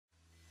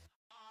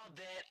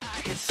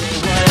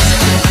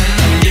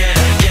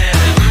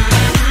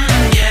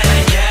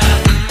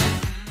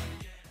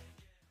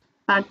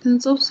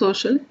Patterns of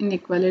social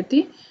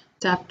inequality,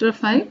 chapter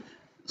 5,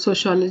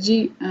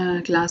 sociology,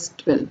 class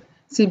 12,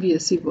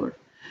 CBSE board.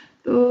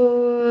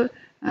 तो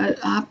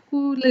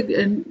आपको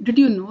did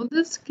you know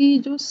this कि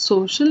जो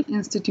social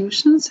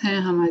institutions हैं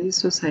हमारी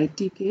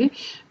सोसाइटी के,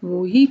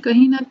 वो ही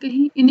कहीं ना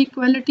कहीं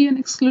इनइक्वालिटी एंड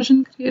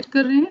एक्सक्लूजन क्रिएट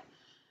कर रहे हैं?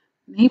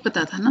 नहीं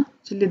पता था ना,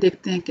 चलिए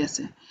देखते हैं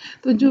कैसे।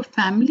 तो जो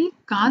family,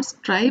 cast,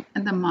 tribe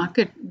and the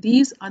market,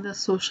 these are the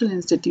social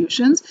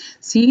institutions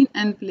scene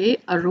and play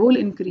a role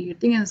in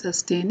creating and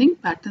sustaining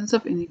patterns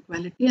of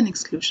inequality and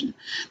exclusion.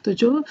 तो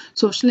जो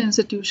सोशल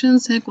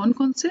इंस्टीट्यूशंस हैं कौन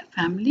कौन से?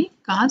 Family,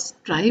 cast,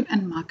 tribe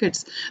and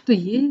markets. तो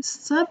ये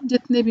सब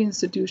जितने भी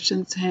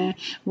इंस्टीट्यूशंस हैं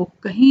वो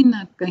कहीं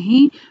ना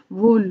कहीं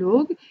वो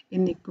लोग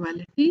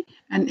इनइक्वालिटी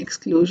एंड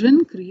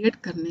एक्सक्लूजन क्रिएट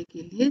करने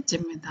के लिए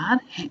जिम्मेदार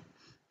हैं।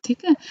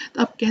 ठीक है,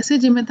 तो अब कैसे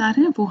जिम्मेदार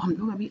हैं वो हम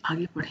लोग अभी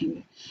आगे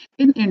पढ़ेंगे।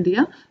 In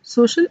India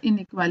social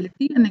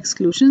inequality and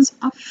exclusions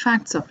are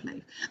facts of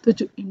life. तो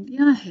जो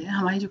इंडिया है,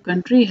 हमारी जो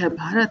कंट्री है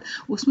भारत,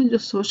 उसमें जो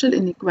सोशल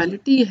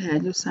इनइक्वालिटी है,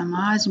 जो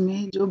समाज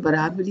में जो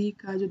बराबरी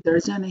का जो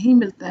दर्जा नहीं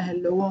मिलता है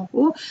लोगों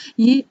को,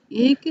 ये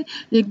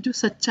एक जो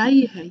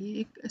सच्चाई है, ये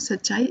एक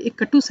सच्चाई, एक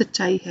कटु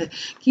सच्चाई है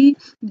कि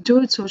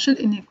जो सोशल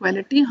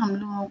इनइक्वालिटी हम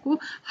लोगों को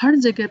हर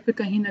जगह पे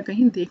कहीं ना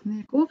कहीं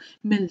देखने को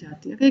मिल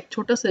जाती है। एक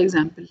छोटा सा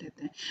एग्जाम्पल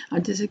लेते हैं। अब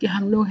जैसे कि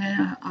हम लोग हैं,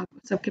 आप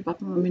सबके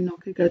पापा मम्मी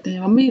नौकरी करते हैं,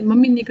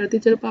 मम्मी नहीं करती,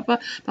 चलो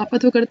पापा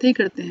तो करते ही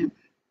करते हैं।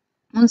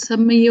 उन सब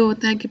में ये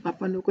होता है कि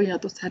पापा लोग को या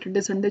तो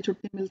सैटरडे संडे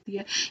छुट्टी मिलती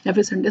है या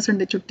फिर संडे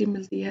संडे छुट्टी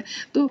मिलती है,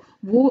 तो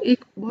वो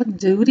एक बहुत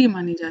ज़रूरी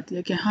मानी जाती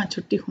है कि हाँ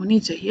छुट्टी होनी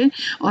चाहिए।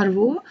 और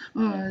वो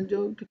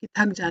जो क्योंकि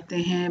थक जाते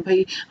हैं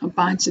भाई,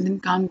 5 दिन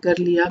काम कर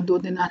लिया, 2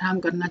 दिन आराम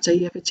करना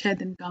चाहिए, फिर 6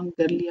 दिन काम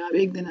कर लिया,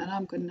 1 दिन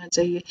आराम करना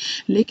चाहिए।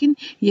 लेकिन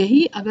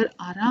यही अगर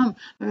आराम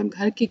अगर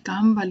घर की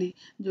काम वाली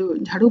जो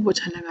झाड़ू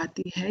पोछा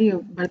लगाती है या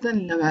बर्तन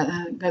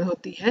घर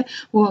होती है,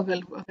 वो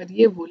अगर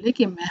ये बोले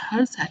कि मैं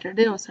हर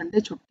सैटरडे और संडे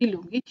छुट्टी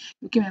लूँगी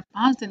क्योंकि मैं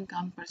 5 दिन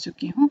काम कर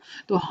चुकी हूँ,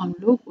 तो हम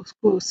लोग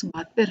उसको उस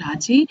बात पे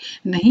राजी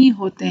नहीं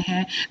होते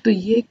हैं। तो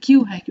ये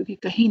क्यों है? क्योंकि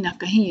कहीं ना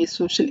कहीं ये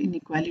सोशल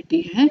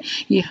इनइक्वालिटी है,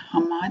 ये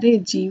हमारे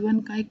जीवन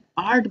का एक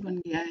पार्ट बन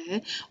गया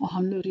है और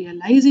हम लोग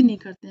रियलाइज ही नहीं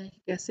करते हैं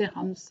कि कैसे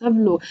हम सब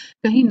लोग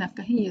कहीं ना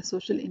कहीं ये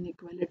सोशल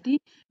इनइक्वालिटी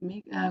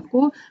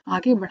को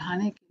आगे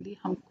बढ़ाने के लिए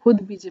हम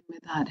खुद भी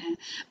जिम्मेदार हैं।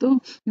 तो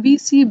we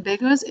C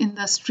beggars in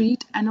the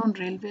street and on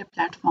railway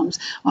platforms.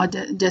 और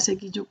जैसे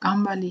कि जो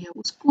काम वाली है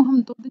उसको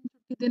हम 2 दिन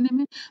छुट्टी देने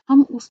में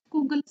हम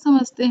उसको गलत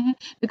समझते हैं,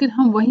 लेकिन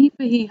हम वहीं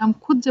पे ही हम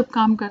खुद जब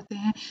काम करते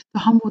हैं तो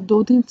हम वो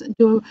 2 दिन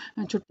जो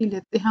छुट्टी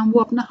लेते हैं हम वो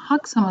अपना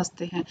हक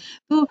समझते हैं।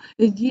 तो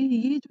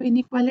ये जो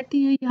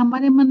इनइक्वालिटी है ये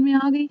हमारे मन में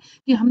आ गई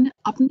कि हमने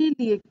अपने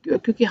लिए,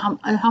 क्योंकि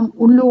हम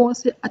उन लोगों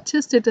से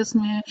अच्छे स्टेटस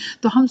में हैं,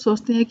 तो हम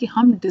सोचते हैं कि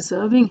हम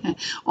डिजर्विंग हैं,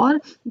 और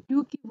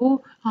क्योंकि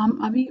वो हम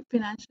अभी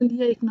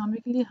फिनेंशियली या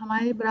इकोनॉमिकली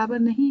हमारे बराबर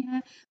नहीं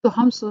है, तो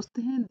हम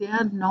सोचते हैं दे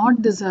आर नॉट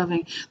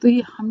डिजर्विंग। तो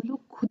ये हम लोग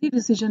खुद ही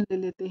डिसीजन ले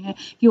लेते हैं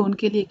कि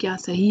उनके लिए क्या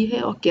सही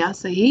है और क्या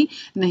सही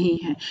नहीं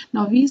है।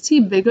 Now we see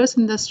beggars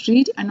in the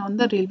street and on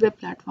the railway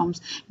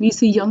platforms. We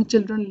see young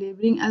children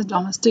laboring as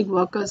domestic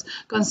workers,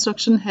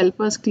 construction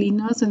helpers,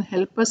 cleaners and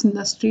helpers in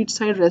the street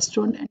side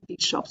restaurant and tea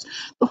shops.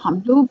 तो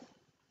हम लोग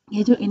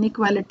ये जो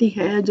inequality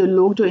है, जो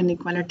लोग जो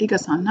inequality का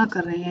सामना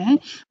कर रहे हैं,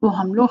 वो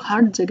हम लोग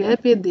हर जगह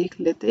पे देख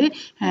लेते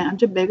हैं। अब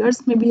जो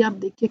बेगर्स में भी आप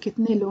देखिए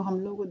कितने लोग हम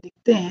लोग को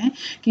दिखते हैं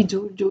कि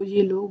जो जो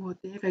ये लोग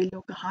होते हैं, कई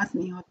लोग का हाथ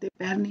नहीं होते,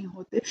 पैर नहीं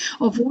होते,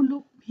 और वो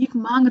लोग भीख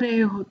मांग रहे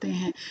होते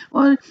हैं।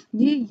 और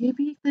ये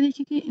भी एक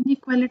तरीके की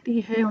इनइक्वालिटी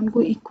है,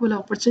 उनको इक्वल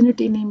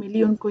अपॉर्चुनिटी नहीं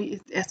मिली, उनको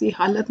ऐसी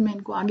हालत में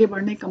इनको आगे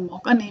बढ़ने का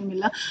मौका नहीं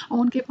मिला, और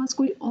उनके पास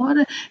कोई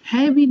और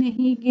है भी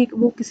नहीं कि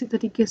वो किसी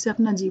तरीके से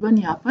अपना जीवन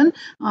यापन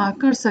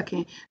कर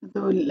सकें।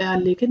 तो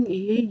लेकिन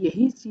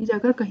यही चीज़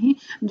अगर कहीं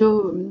जो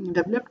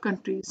डेवलप्ड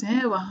कंट्रीज़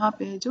हैं वहाँ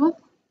पे जो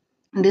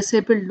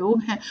डिसेबल्ड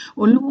लोग हैं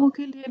उन लोगों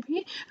के लिए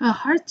भी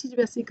हर चीज़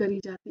वैसी करी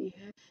जाती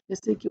है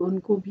जैसे कि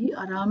उनको भी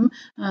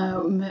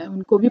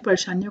उनको भी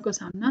परेशानियों का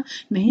सामना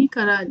नहीं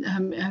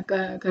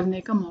करने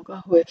का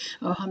मौका होए।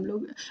 हम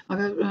लोग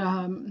अगर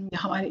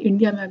हमारे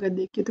इंडिया में अगर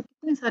देखिए तो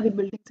कितनी सारी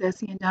बिल्डिंग्स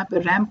ऐसी हैं जहाँ पे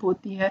रैंप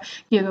होती है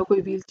कि अगर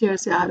कोई व्हील चेयर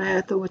से आ रहा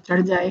है तो वो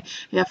चढ़ जाए,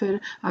 या फिर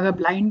अगर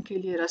ब्लाइंड के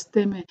लिए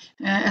रास्ते में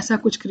ऐसा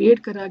कुछ क्रिएट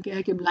करा गया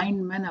है कि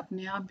ब्लाइंड मैन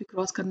अपने आप भी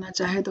क्रॉस करना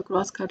चाहे तो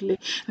क्रॉस कर ले।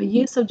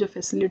 ये सब जो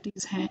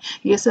फैसिलिटीज़ हैं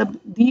ये सब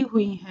दी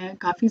हुई हैं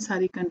काफ़ी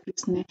सारी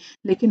कंट्रीज़ ने,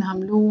 लेकिन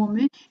हम लोगों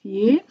में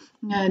ये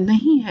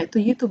नहीं है। तो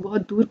ये तो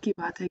बहुत दूर की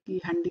बात है कि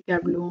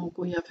हैंडीकैप्ड लोगों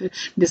को या फिर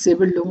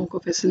डिसेबल्ड लोगों को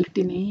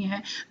फैसिलिटी नहीं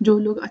है। जो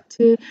लोग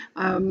अच्छे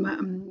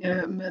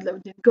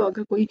मतलब जिनको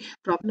अगर कोई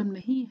प्रॉब्लम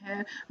नहीं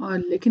है, और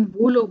लेकिन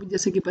वो लोग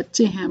जैसे कि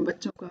बच्चे हैं,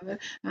 बच्चों को अगर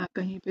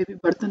कहीं पे भी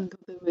बर्तन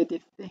धोते हुए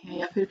देखते हैं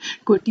या फिर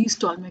कोई टी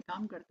स्टॉल में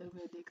काम करते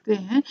हुए देखते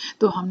हैं,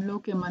 तो हम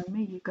लोग के मन में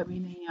ये कभी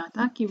नहीं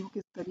आता कि वो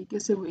किस तरीके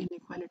से वो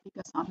इनइक्वालिटी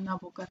का सामना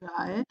वो कर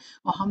रहा है।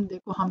 और हम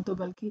देखो, हम तो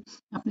बल्कि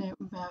अपने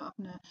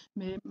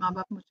मेरे माँ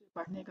बाप मुझे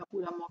पढ़ने का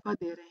पूरा मौका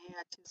दे रहे हैं,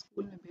 अच्छे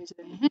स्कूल में भेज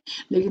रहे हैं,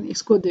 लेकिन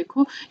इसको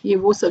देखो ये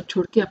वो सब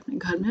छोड़ के अपने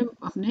घर में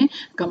अपने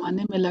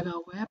कमाने में लगा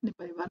हुआ है, अपने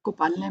परिवार को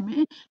पालने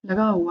में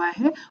लगा हुआ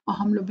है। और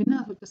हम लोग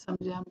बिना सोचे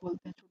समझे हम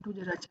बोलते हैं छोटू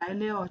जरा चाय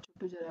ले आओ,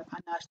 छोटू जरा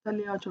नाश्ता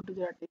ले आओ, छोटू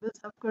जरा टेबल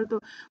साफ कर दो।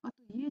 और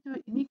तो ये जो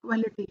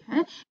इनइक्वालिटी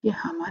है ये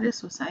हमारे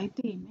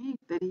सोसाइटी में एक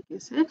तरीके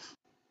से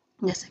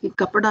जैसे कि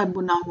कपड़ा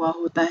बुना हुआ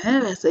होता है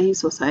वैसे ही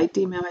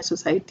सोसाइटी में, हमारी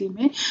सोसाइटी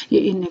में ये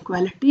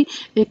इनइक्वालिटी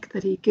एक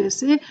तरीके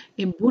से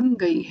ये बुन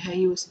गई है,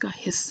 ये उसका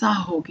हिस्सा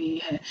हो गई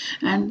है।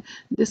 And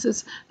this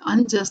is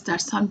unjust that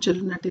some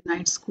children are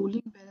denied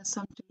schooling, whereas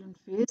some children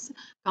face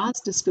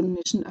caste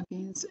discrimination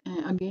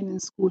again in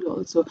school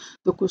also।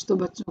 तो कुछ तो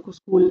बच्चों को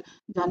स्कूल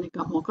जाने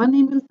का मौका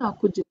नहीं मिलता,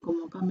 कुछ जिनको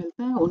मौका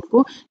मिलता है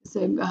उनको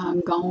जैसे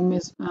गाँव में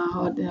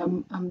और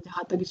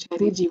जहाँ तक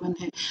शहरी जीवन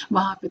है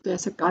वहाँ पे तो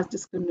ऐसे कास्ट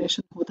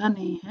डिस्क्रिमिनेशन होता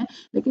नहीं है,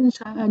 लेकिन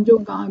शायद जो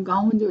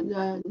गाँव जो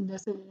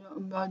जैसे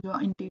जो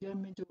इंटीरियर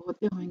में जो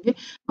होते होंगे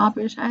वहाँ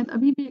पे शायद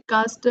अभी भी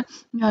कास्ट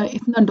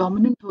इतना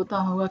डोमिनेंट होता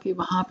होगा कि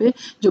वहाँ पे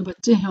जो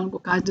बच्चे हैं उनको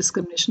कास्ट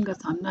डिस्क्रिमिनेशन का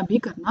सामना भी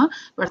करना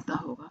पड़ता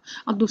होगा।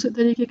 और दूसरे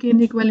तरीके की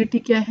इनइक्वालिटी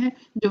क्या है,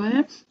 जो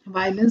है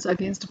वायलेंस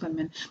अगेंस्ट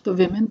वुमेन। तो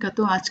वुमेन का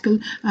तो आजकल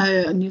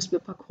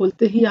न्यूज़पेपर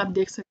खोलते ही आप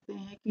देख सकते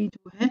हैं कि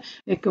जो है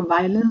एक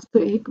वायलेंस तो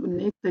एक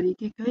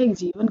तरीके का एक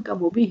जीवन का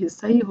वो भी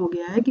हिस्सा ही हो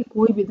गया है कि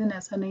कोई भी दिन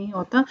ऐसा नहीं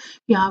होता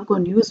कि आपको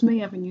न्यूज़ में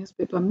या फिर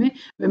न्यूज़पेपर में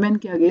वुमेन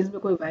के अगेंस्ट में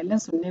कोई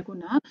वायलेंस सुनने को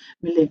ना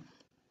मिले।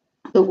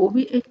 तो वो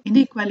भी एक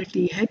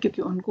इनइक्वालिटी है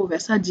क्योंकि उनको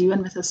वैसा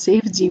जीवन, वैसा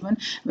सेफ जीवन,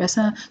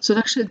 वैसा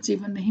सुरक्षित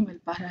जीवन नहीं मिल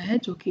पा रहा है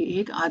जो कि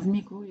एक आदमी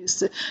को इस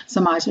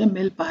समाज में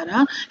मिल पा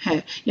रहा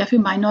है। या फिर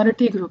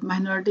माइनॉरिटी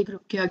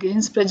ग्रुप के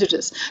अगेंस्ट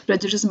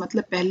प्रेजुडिस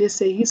मतलब पहले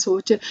से ही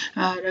सोच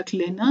रख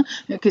लेना।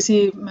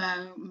 किसी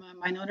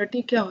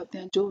माइनॉरिटी क्या होते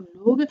हैं, जो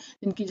लोग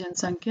जिनकी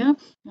जनसंख्या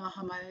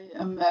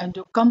हमारे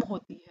जो कम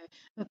होती है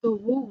तो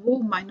वो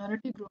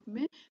माइनॉरिटी ग्रुप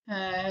में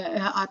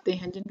आते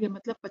हैं, जिनके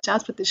मतलब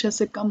 50%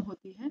 से कम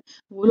होती है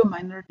वो लोग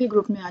माइनॉरिटी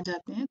ग्रुप में आ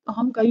जाते हैं। तो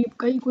हम कई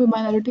कोई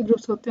माइनॉरिटी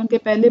ग्रुप्स होते हैं उनके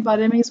पहले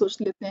बारे में ही सोच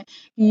लेते हैं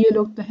कि ये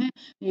लोग तो हैं,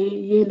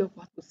 ये लोग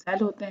बहुत गुस्सैल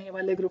होते हैं, ये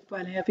वाले ग्रुप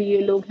वाले, या फिर ये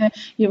लोग हैं,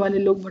 ये वाले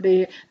लोग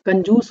बड़े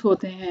कंजूस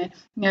होते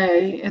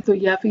हैं, तो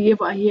या फिर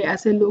ये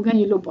ऐसे लोग हैं,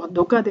 ये लोग बहुत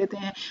धोखा देते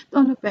हैं। तो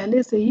हम लोग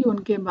पहले से ही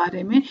उनके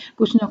बारे में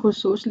कुछ ना कुछ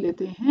सोच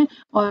लेते हैं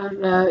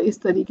और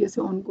इस तरीके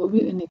से उनको भी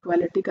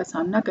इनइक्वालिटी का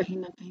सामना कहीं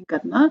ना कहीं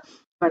करना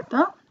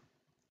पड़ता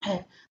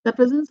है। The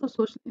presence of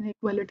social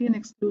inequality and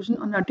exclusion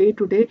on our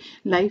day-to-day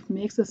life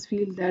makes us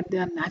feel that they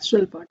are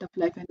natural part of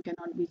life and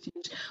cannot be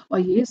changed। और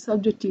ये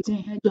सब जो चीज़ें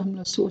हैं जो हम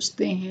लोग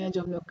सोचते हैं,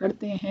 जो हम लोग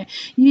करते हैं,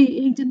 ये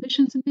एक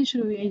जनरेशन से नहीं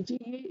शुरू हुई है,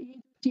 ये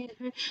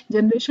चीज़ है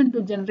जनरेशन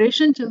टू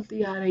जनरेशन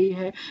चलती आ रही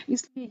है।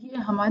 इसलिए ये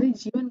हमारे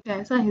जीवन का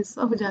ऐसा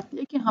हिस्सा हो जाती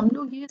है कि हम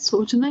लोग ये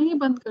सोचना ही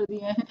बंद कर दिए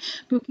हैं,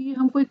 क्योंकि ये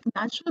हमको एक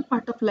नेचुरल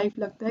पार्ट ऑफ लाइफ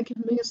लगता है कि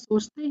हम लोग ये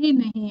सोचते ही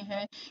नहीं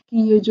है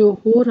कि ये जो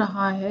हो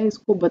रहा है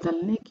इसको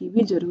बदलने की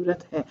भी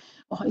ज़रूरत है,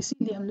 और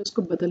इसीलिए हम लोग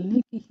उसको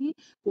बदलने की ही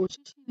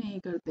कोशिश ही नहीं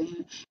करते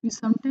हैं। We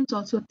sometimes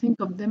also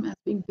think of them as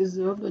being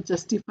deserved और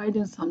जस्टिफाइड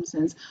इन सम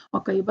सेंस।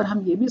 और कई बार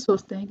हम ये भी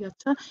सोचते हैं कि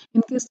अच्छा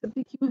इनकी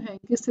स्थिति क्यों है,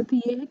 इनकी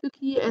स्थिति ये है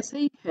क्योंकि ये ऐसे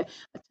ही है।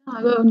 अच्छा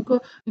अगर उनको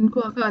इनको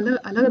अगर अलग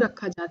अलग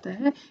रखा जाता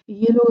है,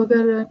 ये लोग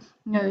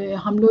अगर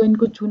हम लोग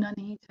इनको छूना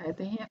नहीं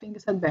चाहते हैं या फिर इनके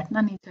साथ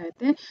बैठना नहीं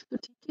चाहते हैं तो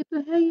ठीक ही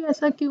तो है, ये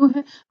ऐसा क्यों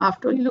है?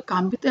 आफ्टर ऑल ये लोग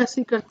काम भी तो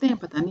ऐसे ही करते हैं,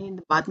 पता नहीं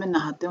बाद में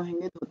नहाते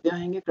होंगे, धोते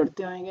होंगे,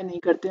 करते होंगे, नहीं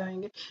करते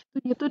होंगे,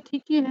 तो ये तो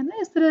ठीक ही है ना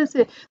इस तरह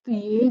से। तो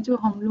ये जो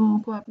हम लोगों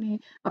को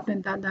अपने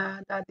दादा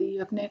दादी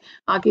अपने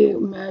आगे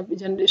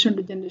जनरेशन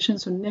टू जनरेशन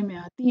सुनने में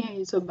आती हैं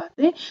ये सब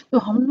बातें, तो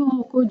हम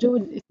लोगों को जो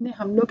इतने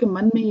हम लोग के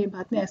मन में ये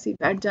बातें ऐसी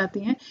बैठ जाती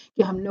हैं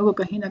कि हम लोग को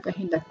कहीं ना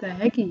कहीं लगता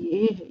है कि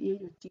ये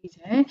जो चीज़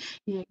है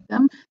ये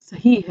एकदम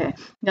सही है।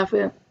 या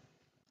फिर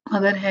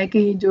अगर है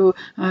कि जो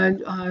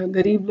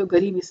गरीब लोग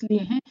गरीब इसलिए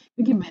हैं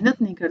क्योंकि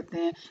मेहनत नहीं करते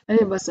हैं,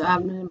 अरे बस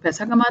आप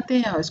पैसा कमाते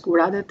हैं और इसको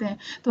उड़ा देते हैं।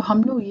 तो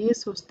हम लोग ये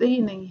सोचते ही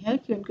नहीं है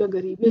कि उनका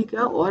गरीबी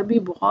का और भी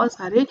बहुत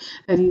सारे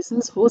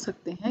रीजंस हो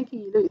सकते हैं कि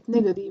ये लोग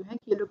इतने गरीब हैं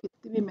कि ये लोग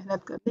कितनी भी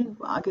मेहनत कर लें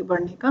इनको आगे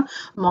बढ़ने का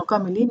मौका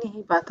मिल ही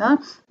नहीं पाता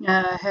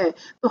है।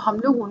 तो हम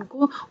लोग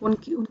उनको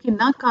उनकी उनकी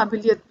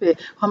नाकाबिलियत पे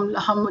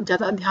हम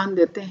ज़्यादा ध्यान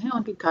देते हैं,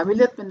 उनकी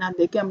काबिलियत पे ना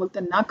देके हम बोलते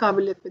हैं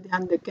नाकाबिलियत पे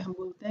ध्यान देके हम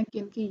बोलते हैं कि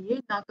इनकी ये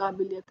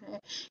नाकाबिलियत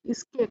है,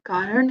 इसके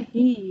कारण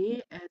ही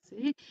ये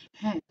ऐसे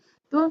हैं।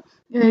 तो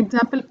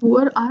example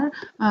poor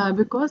are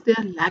because they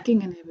are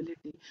lacking in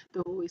ability.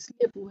 तो वो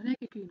इसलिए पुअर है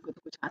क्योंकि उनको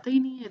तो कुछ आता ही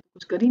नहीं है, तो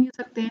कुछ कर ही नहीं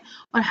सकते हैं।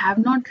 और हैव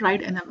नॉट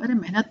ट्राइड एनफ, अरे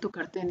मेहनत तो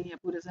करते नहीं है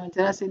पूरे समय,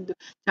 जरा से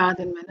 4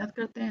 दिन मेहनत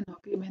करते हैं,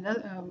 नौकरी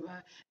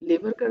मेहनत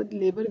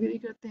लेबरगिरी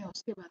करते हैं,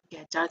 उसके बाद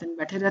क्या 4 दिन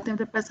बैठे रहते हैं,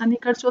 तो पैसा नहीं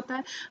खर्च होता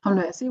है। हम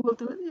लोग ऐसे ही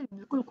बोलते हैं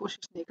बिल्कुल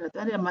कोशिश नहीं करते,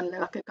 अरे मन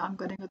लगा के काम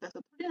करेंगे तो ऐसा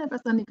थोड़ी ना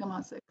पैसा नहीं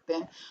कमा सकते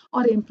हैं।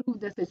 और improve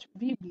that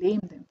we blame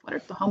them for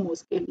it, तो हम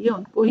उसके लिए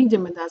उनको ही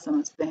जिम्मेदार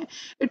समझते हैं।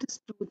 It is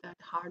true that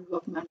hard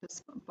work,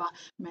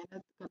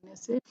 मेहनत करने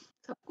से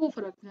सबको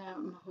फर्क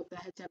होता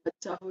है, चाहे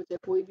बच्चा हो, चाहे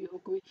कोई भी हो,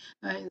 कोई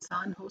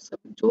इंसान हो, सब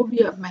जो भी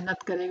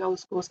मेहनत करेगा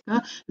उसको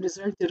उसका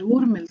रिजल्ट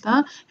जरूर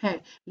मिलता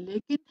है।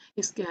 लेकिन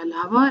इसके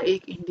अलावा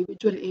एक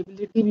इंडिविजुअल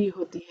एबिलिटी भी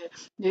होती है,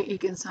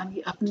 एक इंसान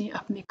की अपनी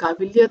अपनी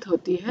काबिलियत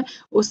होती है,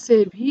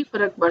 उससे भी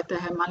फर्क पड़ता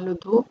है। मान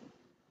लो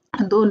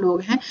दो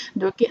लोग हैं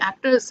जो कि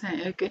एक्टर्स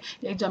हैं,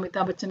 एक जो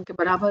अमिताभ बच्चन के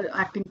बराबर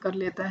एक्टिंग कर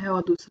लेता है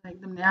और दूसरा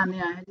एकदम नया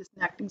नया है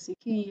जिसने एक्टिंग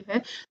सीखी ही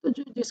है, तो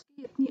जो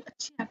जिसकी इतनी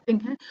अच्छी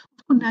एक्टिंग है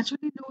उसको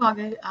नेचुरली लोग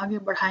आगे आगे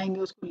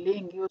बढ़ाएंगे, उसको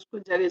लेंगे, उसको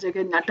जगह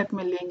जगह नाटक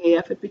में लेंगे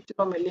या फिर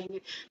पिक्चरों में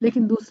लेंगे।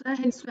 लेकिन दूसरा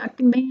है जिसको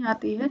एक्टिंग नहीं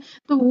आती है,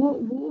 तो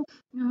वो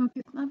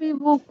कितना भी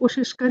वो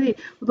कोशिश करे,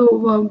 तो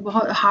वो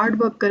बहुत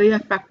हार्ड वर्क करे या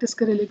प्रैक्टिस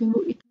करे, लेकिन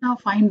वो इतना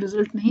फाइन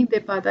रिजल्ट नहीं दे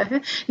पाता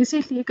है।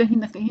 इसीलिए कहीं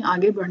ना कहीं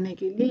आगे बढ़ने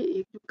के लिए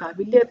एक जो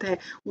काबिलियत है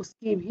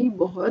उसकी भी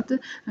बहुत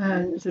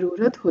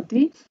ज़रूरत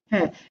होती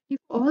है। इफ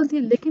ऑल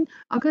दी, लेकिन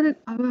अगर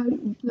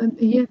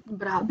ये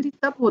बराबरी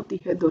तब होती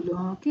है दो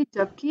लोगों की,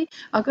 जबकि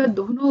अगर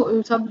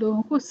दोनों सब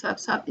लोगों को सब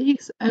सब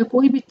एक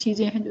कोई भी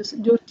चीज़ें हैं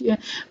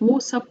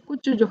वो सब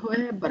कुछ जो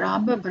है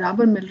बराबर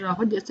बराबर मिल रहा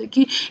हो। जैसे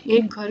कि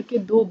एक घर के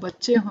दो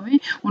बच्चे हों,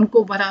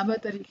 उनको बराबर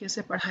तरीके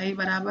से पढ़ाई,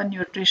 बराबर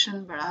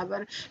न्यूट्रिशन,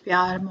 बराबर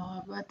प्यार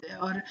मोहब्बत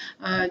और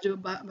जो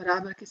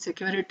बराबर की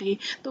सिक्योरिटी,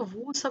 तो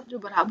वो सब जो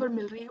बराबर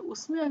मिल रही है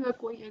उसमें अगर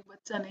कोई एक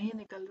बच्चा नहीं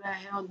निकल रहा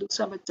है और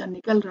दूसरा बच्चा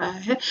निकल रहा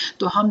है,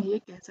 तो हम ये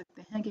कह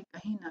सकते हैं कि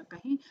कहीं ना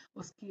कहीं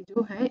उसकी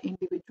जो है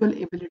इंडिविजुअल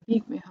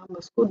एबिलिटी में हम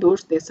उसको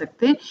दोष दे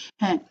सकते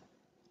हैं।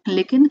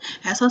 लेकिन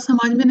ऐसा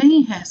समाज में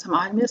नहीं है।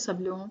 समाज में सब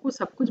लोगों को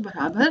सब कुछ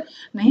बराबर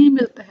नहीं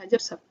मिलता है। जब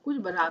सब कुछ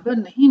बराबर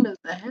नहीं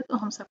मिलता है तो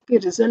हम सबके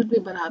रिजल्ट भी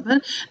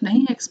बराबर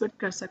नहीं एक्सपेक्ट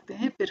कर सकते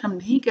हैं। फिर हम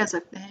नहीं कह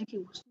सकते हैं कि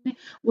उसने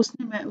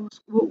उसने मैं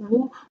उस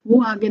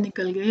वो आगे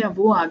निकल गया या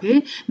वो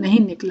आगे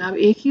नहीं निकला। अब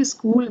एक ही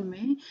स्कूल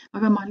में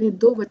अगर मान लीजिए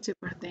दो बच्चे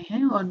पढ़ते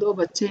हैं और दो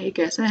बच्चे, एक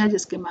ऐसा है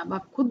जिसके माँ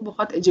बाप खुद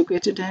बहुत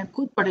एजुकेटेड हैं,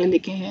 खुद पढ़े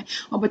लिखे हैं,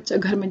 और बच्चा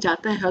घर में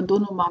जाता है और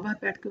दोनों माँ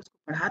बाप बैठ के उसको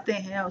पढ़ाते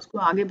हैं, उसको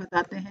आगे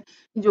बताते हैं,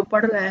 जो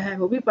पढ़ रहा है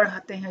वो भी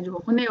पढ़ाते हैं,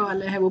 जो होने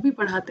वाला है वो भी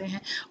पढ़ाते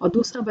हैं। और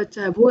दूसरा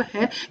बच्चा वो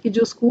है कि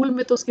जो स्कूल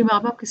में तो उसके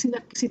माँ बाप किसी न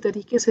किसी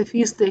तरीके से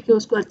फीस दे के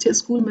उसको अच्छे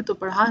स्कूल में तो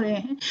पढ़ा रहे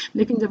हैं,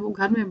 लेकिन जब वो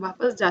घर में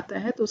वापस जाता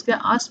है तो उसके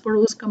आस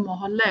पड़ोस का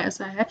मोहल्ला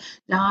ऐसा है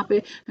जहाँ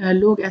पे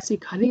लोग ऐसे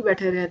खाली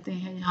बैठे रहते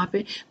हैं, यहाँ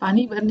पे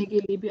पानी भरने के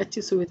लिए भी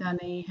अच्छी सुविधा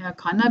नहीं है,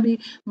 खाना भी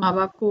माँ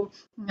बाप को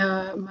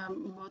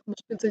बहुत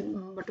मुश्किल से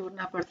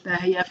बटोरना पड़ता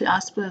है, या फिर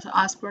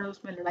आस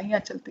पड़ोस में लड़ाइयाँ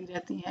चलती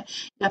रहती हैं,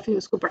 या फिर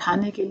उसको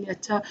पढ़ाने के लिए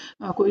अच्छा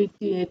कोई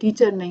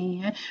टीचर नहीं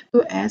है।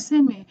 तो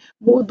ऐसे में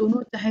वो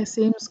दोनों चाहे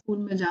सेम स्कूल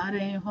में जा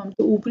रहे हो, हम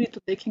तो ऊपरी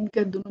तो देखेंगे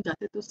कि दोनों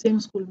जाते तो सेम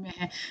स्कूल में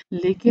हैं,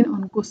 लेकिन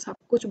उनको सब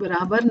कुछ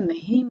बराबर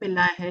नहीं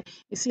मिला है।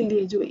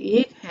 इसीलिए जो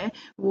एक है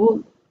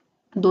वो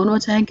दोनों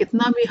चाहे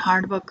कितना भी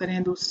हार्ड वर्क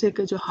करें, दूसरे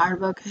के जो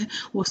हार्ड वर्क है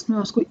उसमें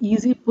उसको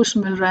ईजी पुश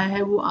मिल रहा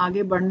है, वो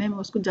आगे बढ़ने में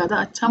उसको ज़्यादा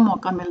अच्छा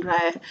मौका मिल रहा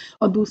है।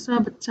 और दूसरा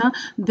बच्चा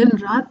दिन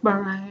रात पढ़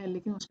रहा है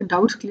लेकिन उसके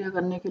डाउट्स क्लियर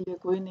करने के लिए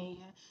कोई नहीं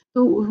है,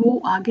 तो वो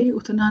आगे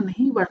उतना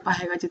नहीं बढ़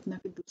पाएगा जितना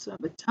कि दूसरा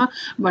बच्चा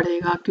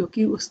बढ़ेगा,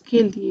 क्योंकि उसके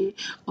लिए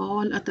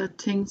all other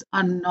things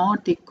are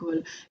not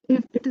equal.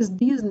 If it is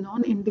these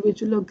non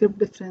individual और group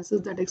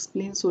differences that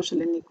explain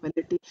social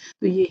inequality.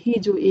 तो यही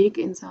जो एक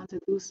इंसान से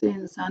दूसरे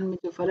इंसान में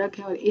जो फ़र्क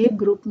है, और एक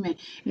ग्रुप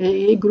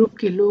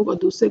के लोग और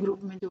दूसरे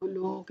ग्रुप में जो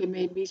लोगों के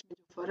में बीच में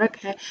जो फ़र्क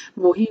है,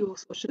 वही वो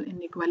सोशल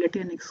इनइक्वालिटी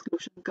एंड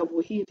एक्सक्लूजन का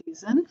वही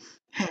रीज़न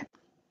है।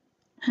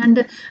 एंड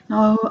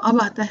अब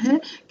आता है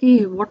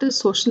कि what is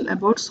social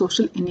about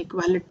social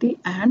inequality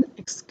and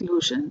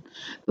exclusion.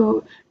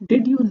 तो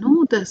did you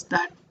know this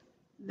that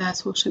the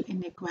social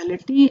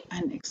inequality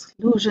and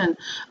exclusion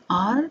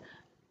are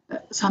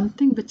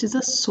something which is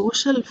a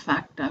social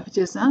factor, which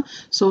is a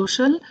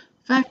social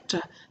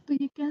factor। तो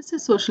ये कैसे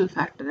social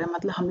factor है?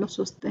 मतलब हम लोग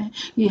सोचते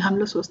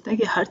हैं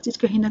कि हर चीज़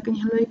कहीं ना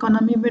कहीं हम लोग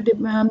इकोनॉमी में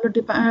हम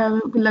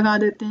लोग लगा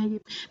देते हैं कि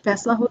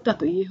पैसा होता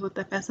तो ये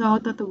होता, पैसा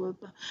होता तो वो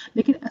होता,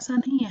 लेकिन ऐसा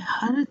नहीं है।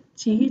 हर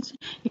चीज़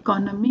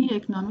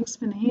इकोनॉमिक्स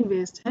में नहीं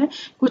बेस्ड है।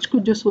 कुछ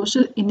कुछ जो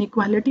सोशल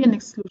इनइक्वालिटी एंड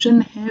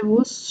एक्सक्लूजन है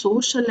वो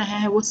सोशल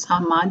है, वो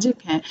सामाजिक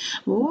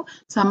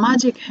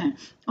हैं।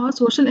 और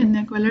social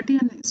inequality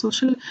and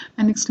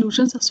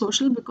exclusion are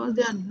social because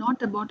they are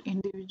not about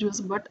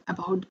individuals but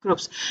about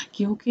groups.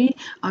 क्योंकि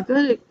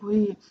अगर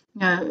कोई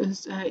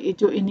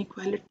जो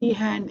इनइक्वालिटी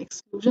है एंड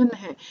एक्सक्लूजन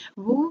है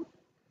वो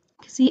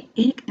किसी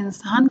एक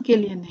इंसान के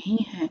लिए नहीं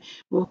है,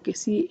 वो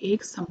किसी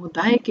एक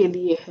समुदाय के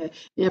लिए है,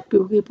 या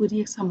क्योंकि पूरी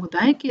एक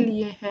समुदाय के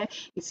लिए है,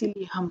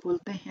 इसीलिए हम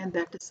बोलते हैं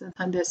that is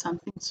there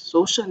something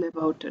social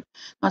about it.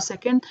 और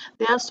second,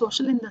 they are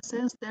social in the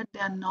sense that they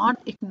are not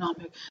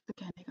economic. तो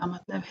कहने का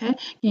मतलब है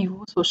कि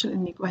वो सोशल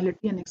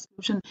इनइक्वालिटी एंड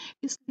एक्सक्लूजन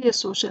इसलिए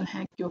सोशल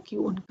है क्योंकि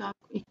उनका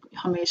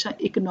हमेशा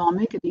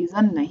इकोनॉमिक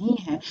रीज़न नहीं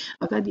है।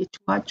 अगर ये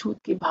छुआछूत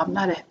की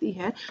भावना रहती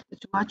है तो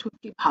छुआछूत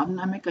की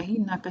भावना में कहीं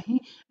ना कहीं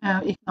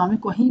इकोनॉमिक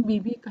कहीं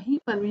भी कहीं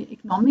पर भी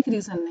इकोनॉमिक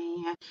रीज़न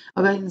नहीं है।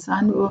 अगर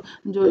इंसान वो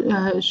जो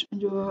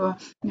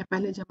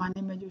पहले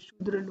ज़माने में जो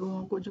शूद्र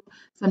लोगों को जो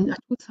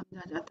कुछ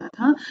समझा जाता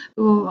था,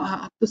 तो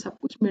अब तो सब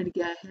कुछ मिट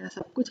गया है,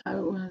 सब कुछ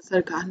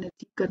सरकार ने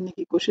ठीक करने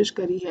की कोशिश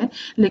करी है।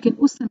 लेकिन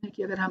उस समय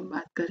की अगर हम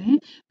बात करें,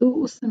 तो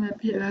उस समय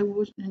भी अगर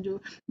वो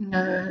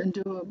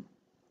जो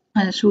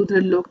शूद्र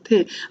लोग थे,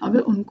 अगर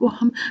उनको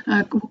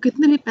वो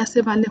कितने भी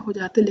पैसे वाले हो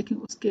जाते, लेकिन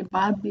उसके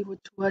बाद भी वो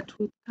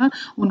छुआछूत का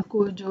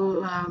उनको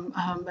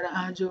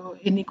जो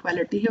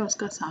इनइक्वालिटी है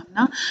उसका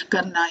सामना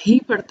करना ही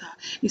पड़ता।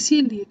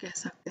 इसीलिए कह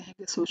सकते हैं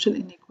कि social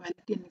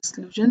inequality and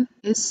exclusion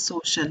is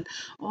social,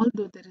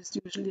 although there is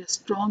usually a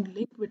strong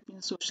link between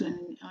social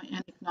and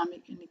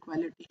economic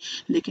inequality.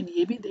 लेकिन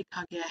ये भी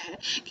देखा गया है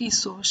कि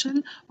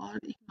सोशल और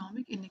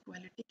इकोनॉमिक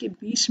इनइक्वालिटी के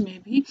बीच में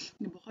भी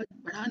बहुत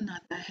बड़ा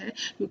नाता है,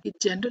 क्योंकि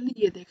जनरली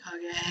ये देखा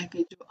गया है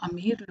कि जो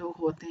अमीर लोग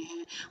होते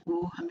हैं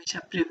वो हमेशा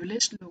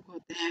प्रिविलेज्ड लोग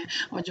होते हैं,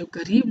 और जो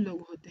गरीब लोग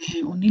होते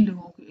हैं उन्हीं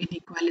लोगों को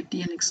इनइक्वालिटी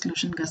एंड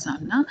एक्सक्लूजन का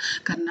सामना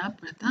करना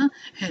पड़ता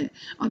है।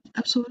 अब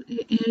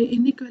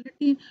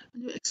इनइक्वालिटी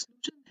जो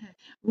एक्सक्लूजन है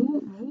वो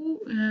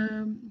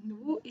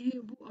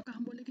अगर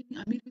हम बोले कि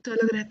अमीर भी तो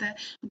अलग रहता है,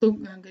 तो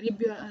गरीब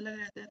भी अलग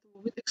रहता है, तो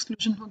वो भी तो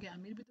एक्सक्लूजन हो गया।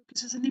 अमीर भी तो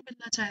किसी से नहीं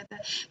मिलना चाहता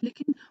है,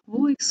 लेकिन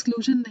वो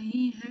एक्सक्लूजन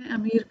नहीं है,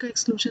 अमीर का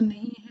एक्सक्लूजन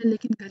नहीं है,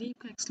 लेकिन गरीब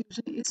का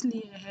एक्सक्लूजन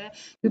इसलिए है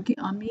क्योंकि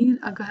अमीर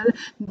अगर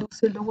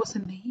दूसरे लोगों से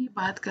नहीं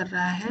बात कर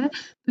रहा है,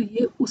 तो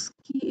ये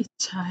उसकी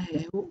इच्छा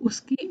है,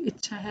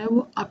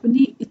 वो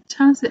अपनी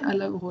इच्छा से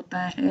अलग होता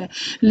है।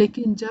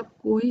 लेकिन जब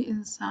कोई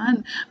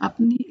इंसान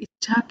अपनी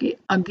इच्छा के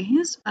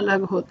अगेंस्ट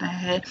अलग होता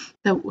है,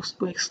 तब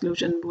उसको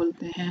एक्सक्लूजन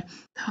बोलते हैं।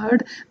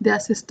 Third, they are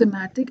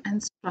systematic and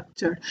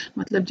structured,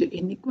 मतलब जो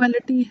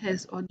इनइक्वालिटी है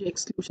और जो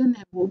एक्सक्लूजन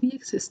है वो भी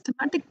एक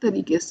सिस्टमैटिक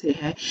तरीके से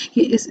है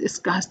कि इस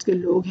कास्ट के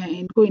लोग हैं,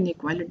 इनको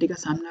इनइक्वालिटी का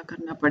सामना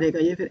करना पड़ेगा,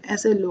 या फिर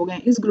ऐसे लोग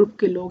हैं, इस ग्रुप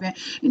के लोग हैं,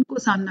 इनको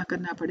सामना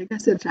करना पड़ेगा।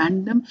 सिर्फ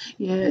रैंडम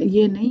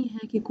ये नहीं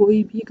है कि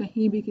कोई भी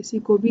कहीं भी किसी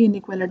को भी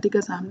इनइक्वालिटी का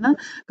सामना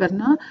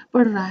करना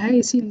पड़ रहा है।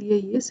 इसीलिए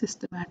ये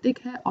सिस्टमैटिक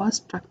है और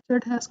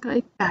स्ट्रक्चर्ड है, उसका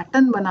एक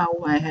पैटर्न बना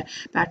हुआ है।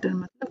 पैटर्न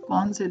मतलब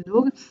कौन से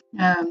लोग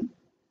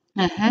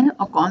हैं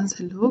और कौन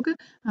से लोग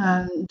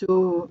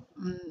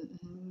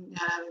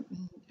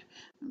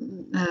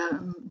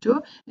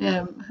जो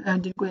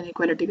जिनको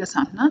इनइक्वालिटी का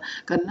सामना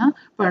करना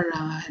पड़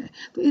रहा है।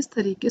 तो इस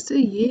तरीके से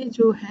ये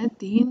जो है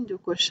तीन जो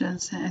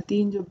क्वेश्चंस हैं,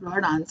 तीन जो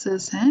ब्रॉड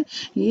आंसर्स हैं,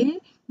 ये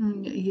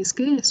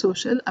इसके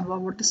social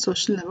about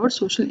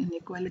social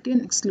inequality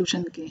and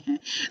exclusion के हैं।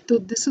 तो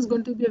this is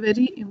going to be a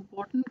very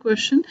important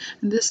question,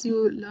 this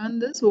you learn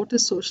this what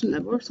is social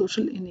about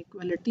social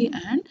inequality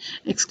and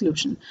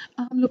exclusion.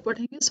 अब हम लोग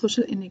पढ़ेंगे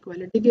सोशल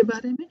इनइक्वालिटी के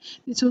बारे में।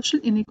 ये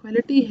सोशल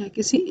इनइक्वालिटी है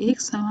किसी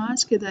एक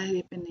समाज के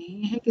दायरे पे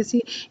नहीं है,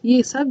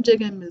 ये सब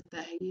जगह मिलता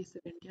है, ये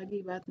सिर्फ इंडिया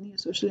की बात नहीं है,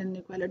 सोशल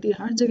इनइक्वालिटी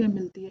हर जगह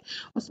मिलती है।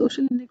 और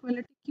सोशल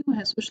इनइक्वालिटी क्यों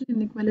है? सोशल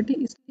इनइक्वालिटी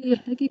इसलिए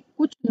है कि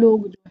कुछ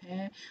लोग जो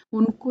हैं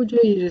उनको जो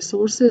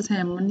रिसोर्सेज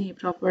हैं, money,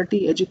 property,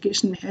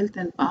 education, health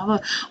and power,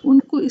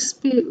 उनको इस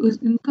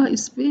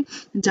पे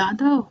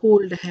ज़्यादा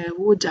होल्ड है,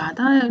 वो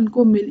ज़्यादा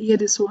उनको ये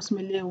रिसोर्स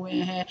मिले हुए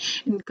हैं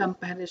इन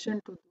कंपैरिजन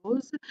टू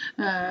दोज,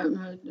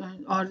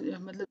 और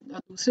मतलब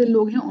दूसरे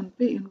लोग हैं उन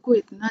पे इनको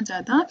इतना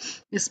ज़्यादा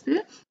इस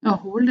पे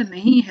होल्ड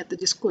नहीं है। तो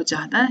जिसको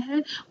ज़्यादा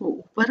है वो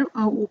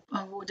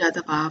वो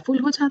ज़्यादा पावरफुल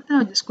हो जाता है,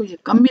 और जिसको ये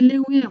कम मिले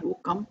हुए हैं वो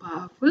कम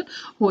पावरफुल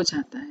हो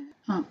जाता है।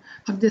 हाँ,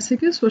 अब जैसे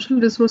कि social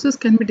resources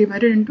can be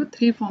divided into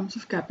 3 forms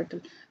of capital.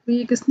 तो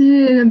ये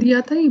किसने दिया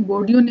था? ये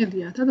बोर्डियो ने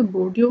दिया था। तो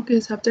बोर्डियो के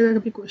हिसाब से अगर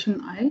कभी क्वेश्चन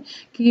आए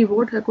कि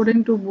what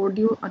according to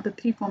बोर्डियो are the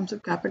 3 forms of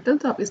capital,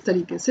 तो आप इस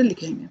तरीके से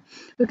लिखेंगे।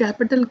 तो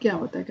कैपिटल क्या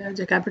होता है?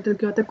 कैपिटल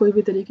क्या होता है? कोई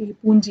भी तरीके की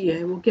पूंजी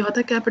है वो क्या होता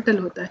है? कैपिटल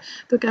होता है।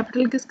 तो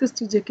कैपिटल किस किस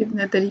चीज़ें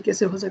कितने तरीके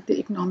से हो सकती है?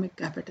 इकोनॉमिक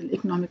कैपिटल,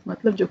 इकोनॉमिक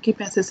मतलब जो कि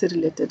पैसे से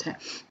रिलेटेड है,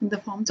 in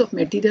the forms of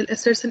material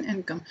assets and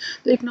income.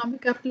 तो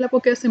इकोनॉमिक कैपिटल आपको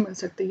कैसे मिल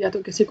सकती है? या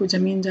तो किसी को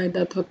ज़मीन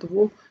जायदाद हो तो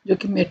वो, जो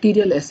कि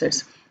मटेरियल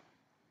एसेट्स,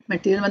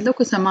 मटेरियल मतलब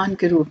कुछ सामान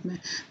के रूप में,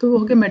 तो वो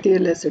हो गया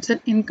मटेरियल एसेट्स, एंड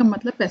इनकम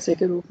मतलब पैसे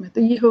के रूप में,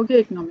 तो ये हो गया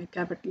इकोनॉमिक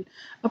कैपिटल।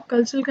 अब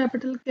कल्चरल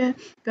कैपिटल क्या है?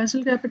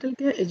 कल्चरल कैपिटल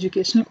क्या है?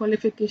 एजुकेशनल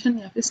क्वालिफिकेशन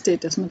या फिर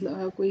स्टेटस,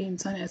 मतलब कोई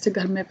इंसान ऐसे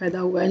घर में पैदा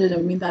हुआ है जो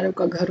जमींदारों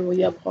का घर हो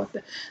या बहुत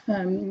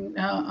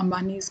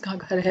अंबानी का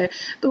घर है,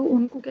 तो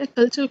उनको क्या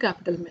कल्चरल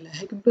कैपिटल मिला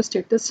है, क्योंकि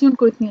स्टेटस ही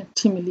उनको इतनी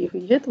अच्छी मिली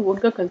हुई है, तो वो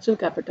उनका कल्चरल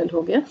कैपिटल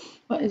हो गया।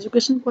 और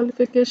एजुकेशन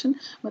क्वालिफिकेशन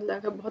मतलब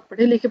अगर बहुत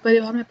पढ़े लिखे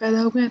परिवार में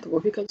पैदा हो गए हैं तो वो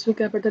भी कल्चरल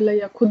कैपिटल है,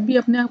 या खुद भी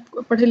अपने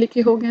आप पढ़े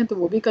लिखे हो गए हैं तो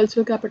वो भी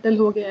कल्चरल कैपिटल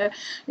हो गया है,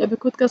 या फिर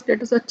खुद का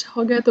स्टेटस अच्छा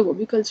हो गया तो वो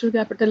भी कल्चरल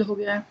कैपिटल हो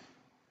गया है।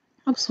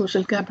 अब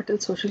सोशल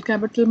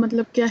कैपिटल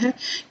मतलब क्या है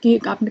कि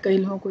आपने कई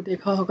लोगों को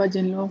देखा होगा,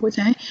 जिन लोगों को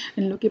चाहे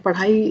इन लोगों की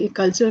पढ़ाई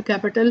कल्चरल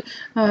कैपिटल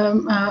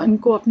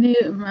इनको अपने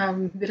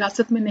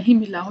विरासत में नहीं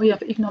मिला हो, या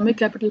फिर इकोनॉमिक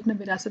कैपिटल अपने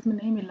विरासत में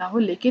नहीं मिला हो,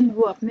 लेकिन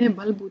वो अपने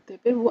बलबूते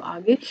पे वो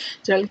आगे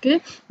चल के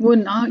वो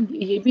ना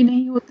ये भी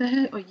नहीं होता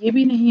है और ये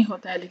भी नहीं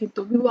होता है, लेकिन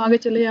तो भी वो आगे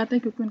चले जाते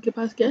हैं, क्योंकि उनके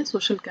पास क्या है?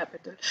 Social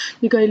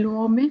capital. कई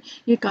लोगों में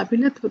ये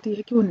काबिलियत होती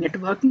है कि वो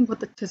नेटवर्किंग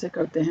बहुत अच्छे से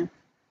करते हैं।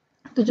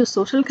 तो जो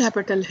सोशल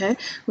कैपिटल है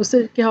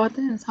उससे क्या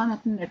होता है, इंसान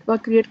अपने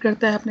नेटवर्क क्रिएट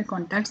करता है, अपने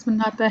कॉन्टैक्ट्स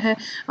बनाता है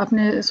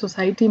अपने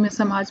सोसाइटी में,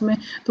 समाज में,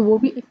 तो वो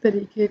भी एक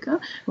तरीके का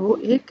वो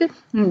एक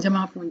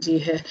जमा पूंजी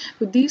है।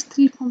 तो these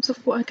three forms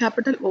of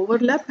capital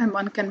overlap and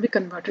one can be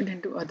converted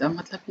into other,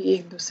 मतलब कि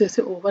एक दूसरे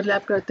से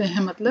ओवरलैप करते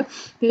हैं, मतलब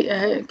कि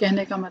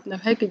कहने का मतलब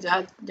है कि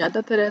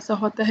ज़्यादातर ऐसा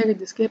होता है कि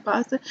जिसके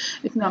पास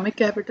इकोनॉमिक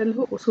कैपिटल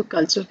हो उसको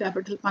कल्चरल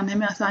कैपिटल पाने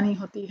में आसानी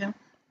होती है,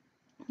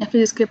 या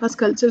फिर जिसके पास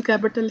कल्चरल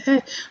कैपिटल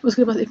है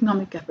उसके पास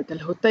इकोनॉमिक कैपिटल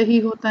होता ही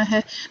होता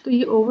है। तो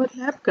ये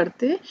ओवरलैप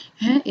करते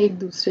हैं एक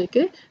दूसरे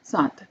के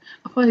साथ।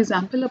 For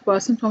example, a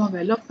person from a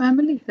well of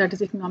family that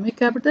is economic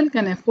capital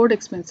can afford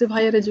expensive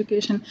higher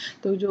education.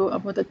 तो जो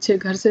बहुत अच्छे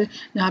घर से,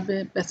 जहाँ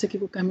पे पैसे की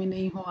कोई कमी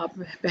नहीं हो, आप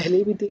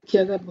पहले भी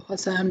देखिए, अगर बहुत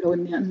सारे हम लोग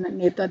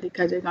नेता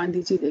देखा जाए,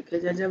 गांधी जी देखे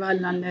जाए,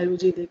 जवाहरलाल नेहरू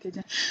जी देखे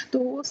जाए, तो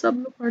वो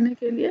सब लोग पढ़ने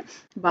के लिए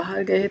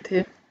बाहर गए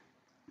थे,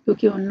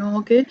 क्योंकि उन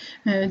लोगों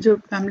के जो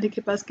फैमिली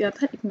के पास क्या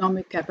था,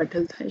 इकोनॉमिक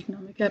कैपिटल था।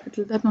 इकोनॉमिक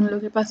कैपिटल था तो उन लोगों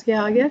के पास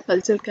क्या आ गया,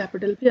 कल्चरल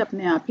कैपिटल भी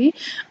अपने आप ही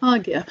आ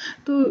गया।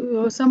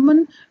 तो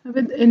someone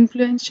with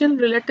influential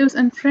relatives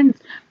and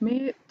friends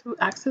में through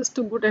access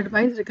to good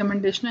advice,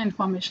 recommendation and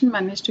information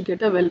manage to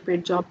get a well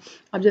paid job.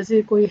 अब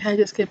जैसे कोई है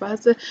जिसके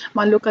पास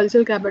मान लो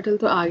कल्चरल कैपिटल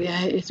तो आ गया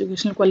है,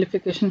 एजुकेशनल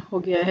क्वालिफिकेशन हो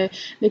गया है,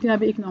 लेकिन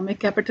अभी इकोनॉमिक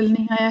कैपिटल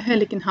नहीं आया है,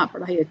 लेकिन हाँ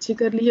पढ़ाई अच्छी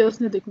कर ली है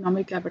उसने, तो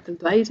इकोनॉमिक कैपिटल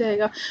तो आ ही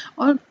जाएगा।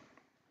 और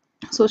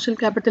सोशल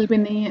कैपिटल भी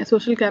नहीं है,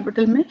 सोशल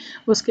कैपिटल में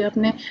उसके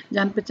अपने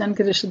जान पहचान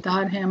के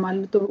रिश्तेदार हैं मान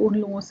लो, तो उन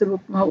लोगों से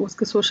वो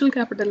उसके सोशल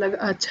कैपिटल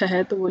अच्छा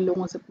है तो वो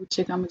लोगों से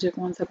पूछेगा मुझे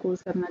कौन सा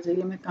कोर्स करना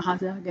चाहिए, मैं कहाँ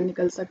से आगे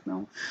निकल सकता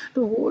हूँ।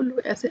 तो वो लोग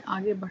ऐसे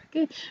आगे बढ़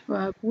के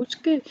पूछ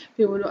के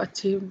फिर वो लोग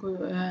अच्छी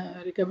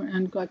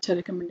उनको अच्छा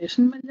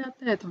रिकमेंडेशन मिल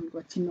जाता है, तो उनको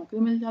अच्छी नौकरी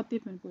मिल जाती है,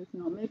 फिर उनको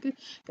इकोनॉमिक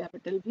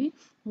कैपिटल भी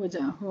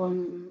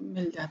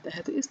मिल जाता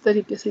है। तो इस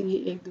तरीके से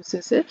ये एक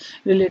दूसरे से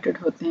रिलेटेड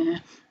होते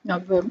हैं।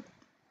 अब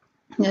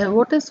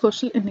व्हाट इज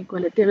सोशल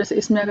इनइक्वालिटी, वैसे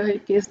इसमें अगर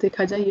एक केस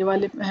देखा जाए ये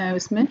वाले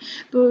इसमें,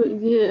 तो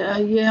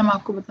ये हम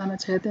आपको बताना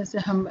चाहते हैं, जैसे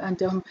हम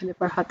जब हम पहले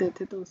पढ़ाते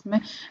थे तो उसमें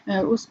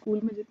उस स्कूल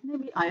में जितने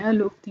भी आया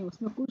लोग थे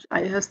उसमें कुछ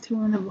आयास थी,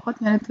 उन्होंने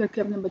बहुत मेहनत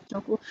करके अपने बच्चों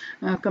को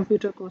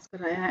कंप्यूटर कोर्स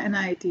कराया,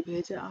 NIT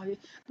भेजा आगे।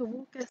 तो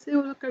वो कैसे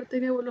वो लोग करते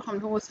गए, वो लोग हम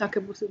लोगों से आके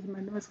पूछते थे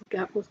मैडम इसको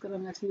क्या कोर्स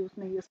कराना चाहिए,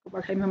 उसने ये इसको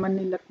पढ़ाई में मन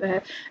नहीं लगता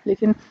है,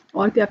 लेकिन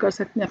और क्या कर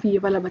सकते हैं, अभी ये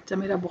वाला बच्चा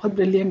मेरा बहुत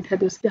ब्रिलियंट है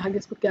तो इसके आगे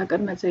इसको क्या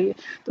करना चाहिए।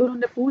 तो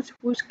उन्होंने पूछ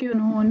पूछ के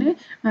उन्होंने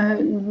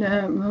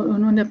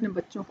अपने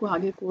बच्चों को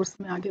आगे कोर्स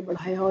में आगे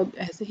बढ़ाया, और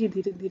ऐसे ही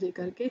धीरे धीरे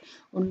करके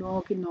उन लोगों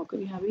की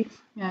नौकरियां भी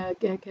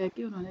कह कह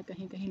के उन्होंने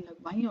कहीं कहीं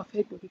लगवाई, और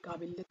फिर क्योंकि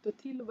काबिलियत तो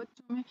थी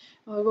बच्चों में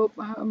और वो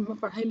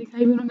पढ़ाई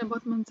लिखाई भी उन्होंने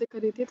बहुत मन से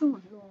करी थी, तो उन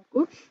लोगों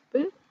को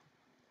फिर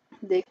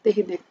देखते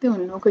ही देखते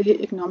उन लोगों को ये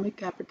इकोनॉमिक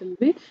कैपिटल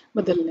भी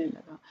बदलने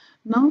लगा।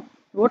 Now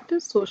what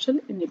is social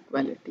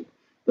inequality,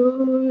 तो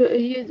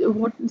ये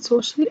व्हाट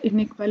सोशल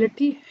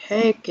इनइक्वालिटी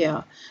है क्या,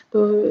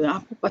 तो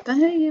आपको पता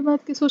है ये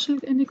बात कि सोशल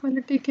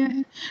इनइक्वालिटी क्या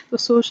है। तो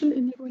सोशल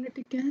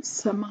इनइक्वालिटी क्या है,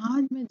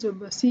 समाज में जो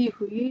बसी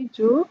हुई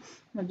जो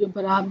जो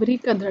बराबरी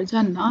का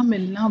दर्जा ना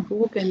मिलना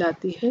वो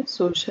कहलाती है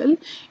सोशल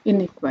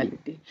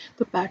इनइक्वालिटी।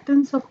 तो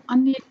patterns of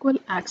unequal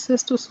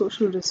access to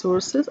social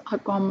resources are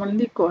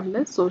commonly called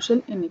as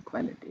social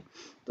inequality.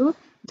 तो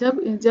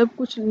जब जब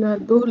कुछ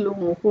दो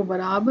लोगों को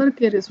बराबर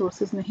के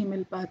रिसोर्सेज नहीं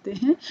मिल पाते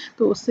हैं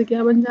तो उससे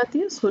क्या बन जाती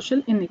है,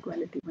 सोशल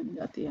इनइक्वालिटी बन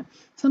जाती है।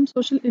 Some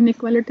social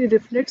inequality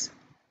reflects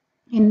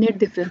innate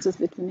differences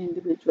between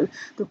individual.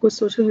 तो कुछ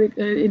सोशल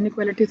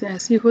इनइक्वालिटीज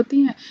ऐसी होती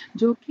हैं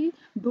जो कि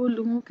दो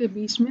लोगों के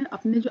बीच में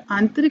अपने जो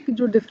आंतरिक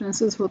जो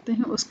डिफरेंसेस होते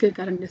हैं उसके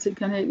कारण, जैसे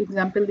कि मैंने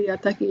एग्जांपल दिया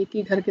था कि एक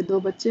ही घर के दो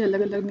बच्चे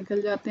अलग अलग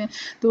निकल जाते हैं,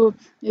 तो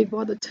एक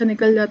बहुत अच्छा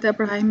निकल जाता है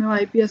पढ़ाई में, वो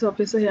IPS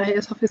ऑफिसर या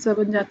IAS ऑफिसर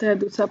बन जाता है,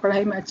 दूसरा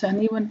पढ़ाई में अच्छा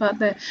नहीं बन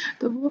पाता है,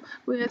 तो वो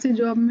कोई ऐसी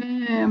जॉब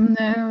में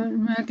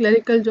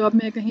क्लरिकल जॉब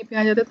में कहीं पे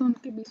आ जाता है, तो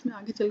उनके बीच में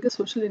आगे चल के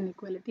सोशल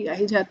इनइक्वालिटी आ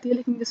ही जाती है।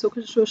 लेकिन ये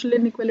सोशल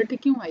इनइक्वालिटी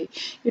क्यों आई,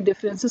 ये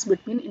डिफरेंसेस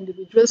बिटवीन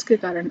इंडिविजुअल्स के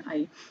कारण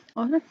आई।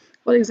 और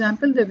for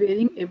example the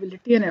varying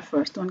ability and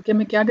efforts, तो उनके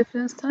में क्या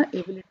डिफरेंस था,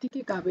 एबिलिटी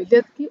की,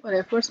 काबिलियत की, और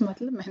एफर्ट्स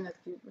मतलब मेहनत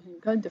की,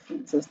 इनका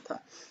डिफरेंसेस था।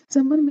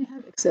 Someone may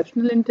have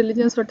exceptional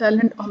intelligence और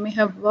टैलेंट और may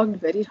have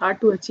worked very hard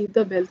to achieve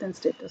the wealth and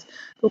status.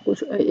 तो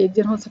कुछ एक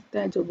जन हो सकता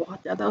है जो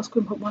बहुत ज़्यादा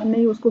उसको भगवान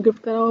ने उसको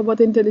गिफ्ट करा हो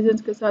बहुत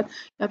इंटेलिजेंस के साथ,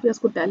 या फिर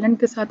उसको टैलेंट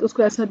के साथ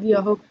उसको ऐसा दिया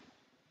हो,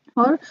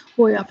 और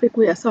वो या फिर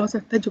कोई ऐसा हो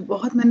सकता है जो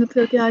बहुत मेहनत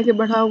करके आगे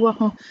बढ़ा हुआ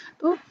हो।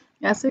 तो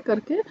ऐसे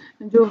करके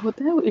जो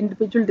होते हैं वो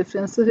इंडिविजुअल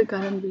डिफरेंसेस के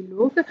कारण भी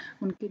लोग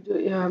उनकी जो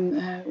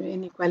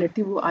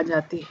इनइक्वालिटी वो आ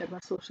जाती है।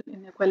 But social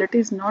inequality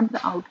is not the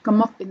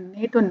outcome of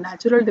innate और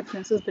natural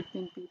differences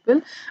between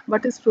people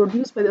but is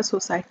produce by the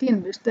society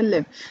in which they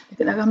live.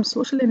 लेकिन अगर हम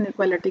सोशल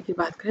इनइक्वालिटी की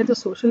बात करें तो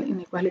सोशल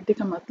इनइक्वालिटी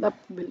का मतलब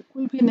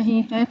बिल्कुल भी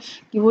नहीं है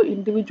कि वो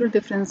इंडिविजुअल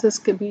डिफरेंसेस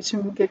के बीच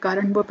के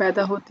कारण वो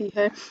पैदा होती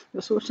है।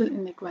 जो सोशल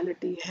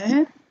इनइक्वालिटी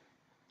है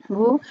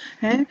वो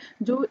है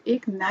जो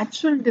एक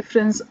नेचुरल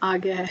डिफरेंस आ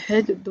गया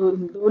है जो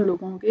दो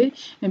लोगों के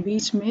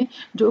बीच में,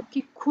 जो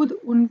कि खुद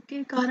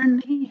उनके कारण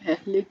नहीं है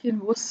लेकिन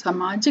वो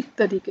सामाजिक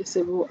तरीके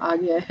से वो आ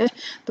गया है,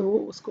 तो वो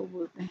उसको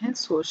बोलते हैं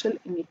सोशल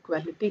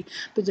इनइक्वालिटी।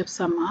 तो जब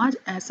समाज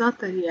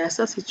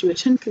ऐसा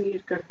सिचुएशन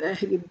क्रिएट करता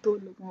है कि दो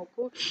लोगों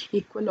को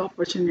इक्वल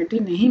अपॉर्चुनिटी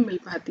नहीं मिल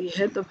पाती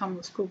है, तो हम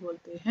उसको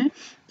बोलते हैं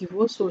कि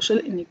वो सोशल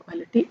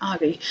इनइक्वालिटी आ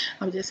गई।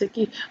 अब जैसे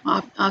कि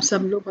आप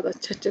सब लोग बहुत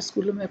अच्छे अच्छे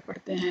स्कूलों में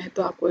पढ़ते हैं,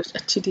 तो आपको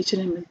अच्छी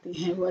टीचरें मिलती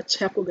हैं, वो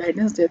अच्छे आपको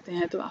गाइडेंस देते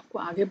हैं, तो आपको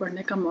आगे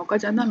बढ़ने का मौका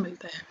ज़्यादा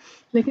मिलता है।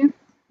 लेकिन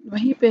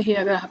वहीं पे ही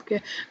अगर आपके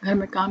घर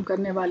में काम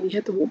करने वाली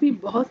है, तो वो भी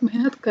बहुत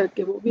मेहनत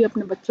करके वो भी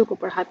अपने बच्चों को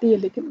पढ़ाती है,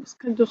 लेकिन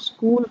उसका जो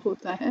स्कूल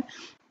होता है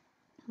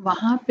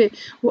वहाँ पे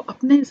वो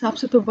अपने हिसाब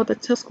से तो बहुत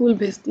अच्छा स्कूल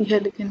भेजती है,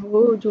 लेकिन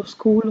वो जो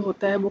स्कूल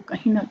होता है वो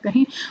कहीं ना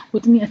कहीं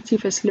उतनी अच्छी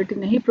फैसिलिटी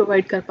नहीं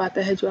प्रोवाइड कर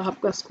पाता है जो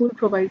आपका स्कूल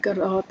प्रोवाइड कर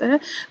रहा होता है।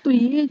 तो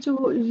ये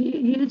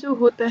जो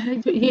होता है,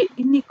 जो ये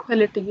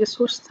इनइक्वालिटी, ये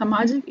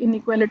सामाजिक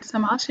इनइक्वालिटी,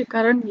 समाज के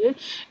कारण ये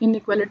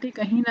इनइक्वालिटी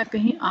कहीं ना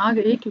कहीं आ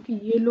गई, क्योंकि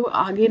ये लोग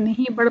आगे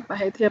नहीं बढ़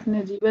पाए थे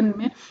अपने जीवन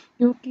में,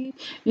 क्योंकि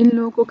इन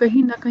लोगों को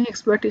कहीं ना कहीं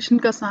एक्सप्लॉयटेशन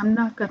का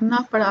सामना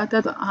करना पड़ा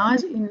था। तो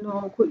आज इन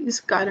लोगों को इस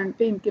कारण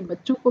पे इनके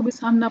बच्चों को भी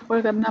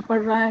करना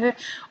पड़ रहा है।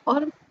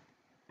 और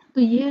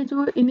तो ये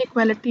जो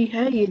इनइक्वालिटी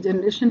है, ये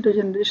जनरेशन टू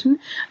जनरेशन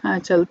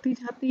चलती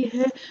जाती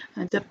है,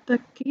 जब तक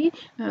कि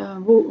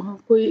वो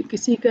कोई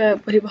किसी का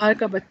परिवार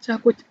का बच्चा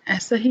कुछ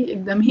ऐसा ही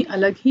एकदम ही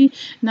अलग ही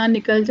ना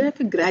निकल जाए।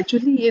 फिर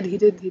ग्रेजुअली ये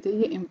धीरे धीरे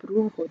ये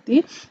इम्प्रूव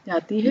होती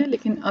जाती है।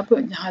 लेकिन अब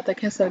जहाँ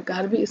तक है,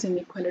 सरकार भी इस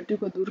इनइक्वालिटी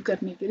को दूर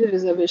करने के लिए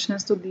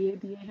रिजर्वेशंस तो दिए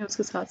दिए हैं,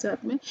 उसके साथ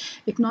साथ में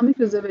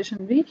इकोनॉमिक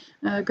रिजर्वेशन भी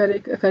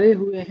करे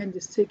हुए हैं,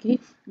 जिससे कि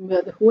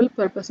होल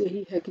पर्पस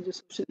यही है कि जो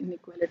सोशल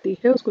इनइक्वालिटी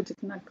है उसको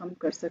जितना कम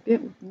कर सके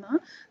उतना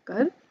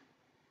कर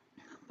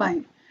पाए।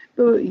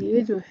 तो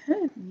ये जो है,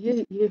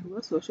 ये हुआ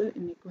सोशल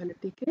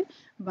इनइक्वालिटी के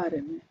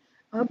बारे में।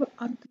 अब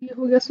ये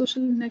हो गया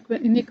सोशल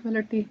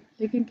इनइक्वालिटी,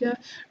 लेकिन क्या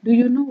do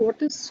you know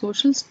what is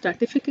social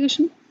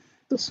stratification?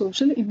 तो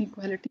सोशल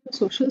इनइक्वालिटी और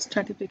सोशल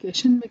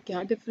स्ट्रैटिफिकेशन में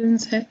क्या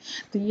डिफरेंस है?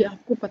 तो ये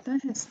आपको पता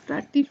है,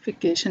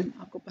 स्ट्रैटिफिकेशन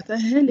आपको पता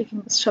है, लेकिन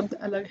बस शब्द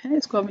अलग है,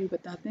 इसको हम ये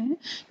बताते हैं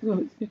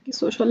क्योंकि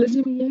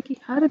सोशोलॉजी में ये है कि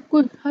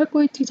हर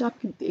कोई चीज़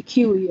आपकी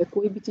देखी हुई है,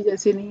 कोई भी चीज़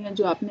ऐसी नहीं है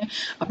जो आपने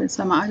अपने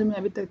समाज में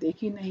अभी तक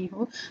देखी नहीं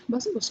हो।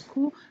 बस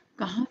उसको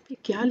कहाँ पे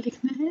क्या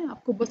लिखना है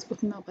आपको बस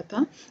उतना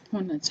पता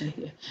होना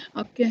चाहिए।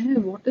 अब क्या है,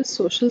 व्हाट इज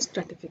सोशल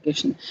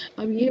स्ट्रैटिफिकेशन?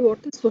 अब ये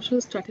व्हाट इज सोशल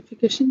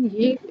स्ट्रैटिफिकेशन,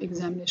 ये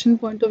एग्जामिनेशन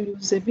पॉइंट ऑफ व्यू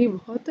से भी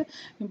बहुत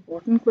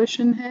इंपॉर्टेंट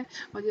क्वेश्चन है।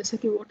 और जैसे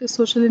कि what is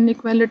social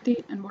inequality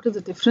and what is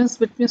the difference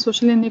between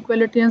social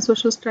inequality and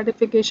social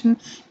stratification,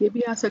 ये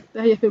भी आ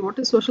सकता है। या फिर व्हाट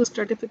इज सोशल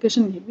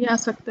स्ट्रैटिफिकेशन, ये भी आ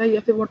सकता है। या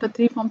फिर what are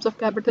three forms of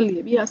capital,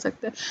 ये भी आ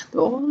सकता है।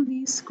 तो all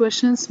these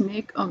questions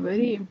make a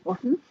very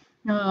important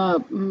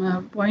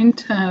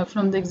point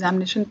from the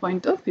examination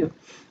point of view.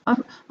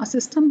 A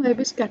system by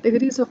which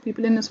categories of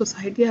people in a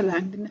society are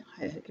ranked in a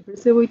hierarchy. फिर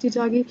से वही चीज़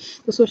आ गई।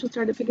 तो सोशल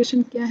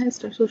स्ट्रैटिफिकेशन क्या है?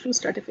 Social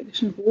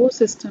stratification वो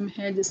system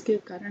है जिसके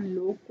कारण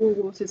लोग को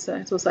वो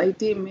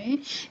सोसाइटी में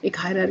एक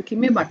हायरार्की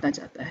में बांटा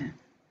जाता है।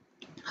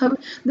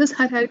 This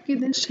hierarchy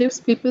then shapes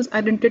people's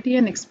identity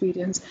and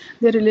experience,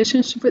 their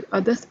relationship with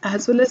others,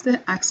 as well as their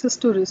access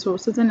to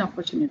resources and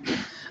opportunity.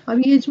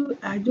 अब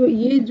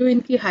ये जो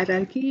इनकी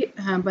हायरार्की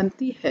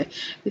बनती है,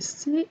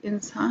 इससे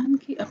इंसान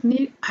की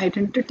अपनी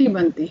आइडेंटिटी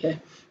बनती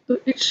है। तो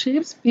इट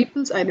शेप्स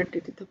पीपल्स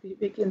आइडेंटिटी, तो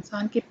एक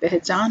इंसान की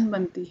पहचान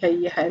बनती है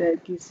ये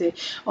हायरार्की से,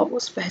 और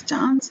उस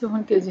पहचान से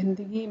उनके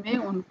ज़िंदगी में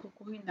उनको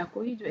कोई ना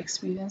कोई जो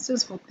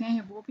एक्सपीरियंसेस होते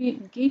हैं वो भी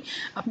इनकी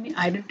अपनी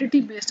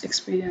आइडेंटिटी बेस्ड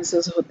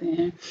एक्सपीरियंसेस होते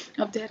हैं।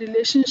 अब देयर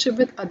रिलेशनशिप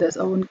विद अदर्स,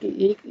 और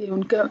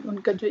उनका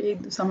उनका जो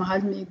एक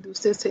समाज में एक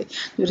दूसरे से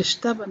जो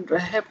रिश्ता बन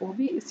रहा है वो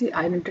भी इसी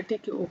आइडेंटिटी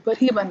के ऊपर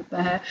ही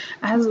बनता है।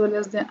 As well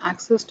as there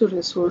access to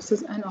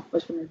resources and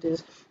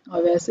opportunities,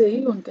 और वैसे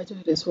ही उनका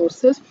जो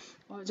रिसोर्सेज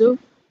और जो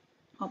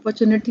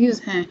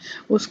अपॉर्चुनिटीज़ हैं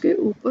उसके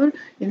ऊपर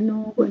इन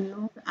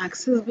लोगों का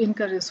एक्सेस भी,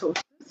 इनका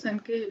रिसोर्स,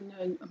 इनके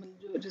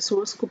जो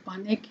रिसोर्स को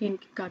पाने की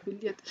इनकी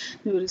काबिलियत,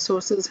 जो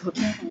रिसोर्सेज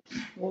होते हैं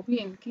वो भी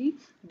इनकी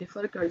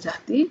डिफ़र कर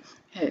जाती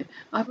है।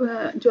 अब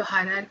जो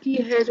हायरार्की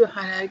है, जो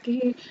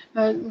हायरार्की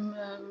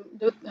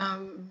जो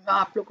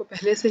आप लोग को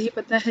पहले से ही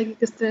पता है कि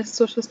किस तरह से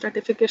सोशल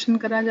स्ट्रैटिफिकेशन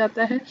करा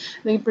जाता है,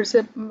 लेकिन फिर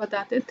से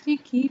बताते हैं। 3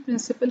 की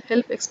principal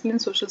help explain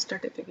social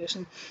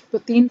stratification. तो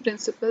 3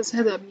 प्रिंसिपल्स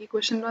हैं। तो अब ये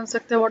क्वेश्चन बन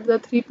सकता है, what are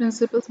the 3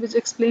 principles which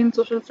explain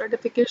social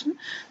stratification?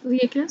 तो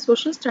ये क्या है,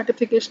 social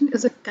stratification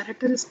is a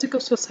characteristic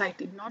of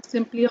society, not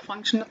simply a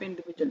function of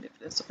individual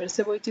difference. तो फिर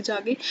से वही चीज़ आ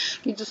गई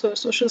कि जो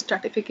सोशल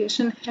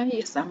स्ट्रैटिफिकेशन है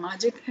ये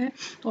सामाजिक है,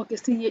 और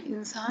किसी ये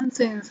इंसान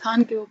से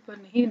इंसान के ऊपर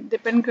नहीं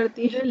डिपेंड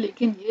करती है,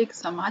 लेकिन ये एक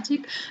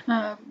सामाजिक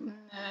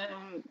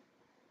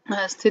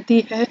स्थिति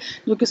है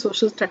जो कि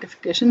सोशल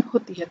स्ट्रैटिफिकेशन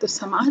होती है, तो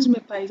समाज में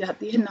पाई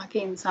जाती है, ना कि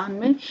इंसान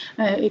में।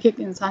 एक एक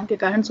इंसान के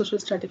कारण सोशल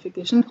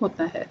स्ट्रैटिफिकेशन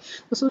होता है।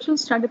 तो social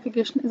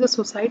stratification is a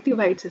society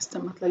wide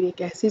system, मतलब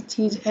एक ऐसी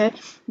चीज़ है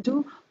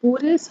जो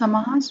पूरे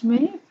समाज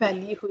में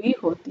फैली हुई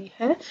होती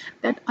है,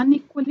 that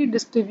unequally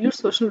distribute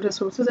social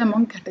resources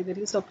among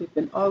categories of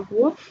people, और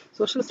वो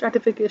सोशल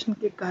स्ट्रैटिफिकेशन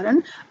के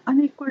कारण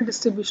अनइक्वल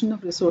डिस्ट्रीब्यूशन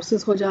ऑफ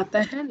रिसोर्सेज हो जाता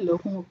है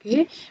लोगों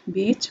के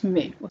बीच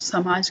में, उस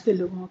समाज के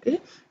लोगों के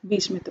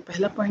बीच में। तो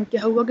पहला पॉइंट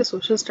क्या हुआ कि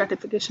सोशल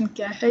स्ट्रैटिफिकेशन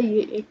क्या है,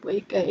 ये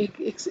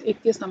एक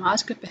के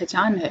समाज की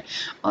पहचान है,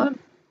 और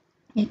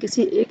ये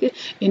किसी एक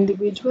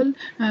इंडिविजुअल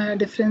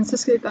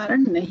डिफरेंसेस के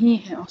कारण नहीं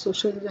है। और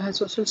सोशल जो है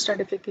सोशल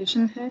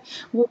स्ट्रैटिफिकेशन है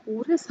वो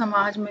पूरे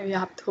समाज में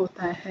व्याप्त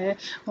होता है,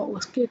 और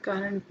उसके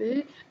कारण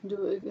पे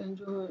जो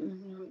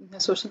जो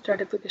सोशल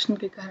स्ट्रैटिफिकेशन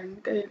के कारण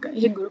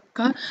एक ग्रुप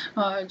का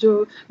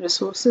जो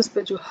रिसोर्सेज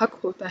पे जो हक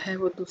होता है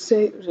वो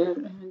दूसरे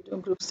जो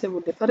ग्रुप से वो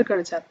डिफर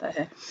कर जाता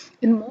है।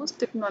 In most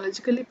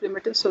technologically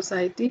primitive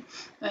society,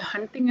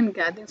 hunting and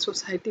gathering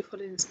society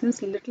for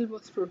instance, little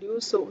was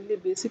produced, so only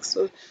basic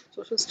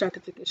social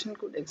stratification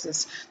could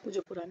exist। तो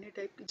जो पुराने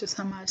टाइप के जो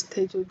समाज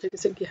थे, जो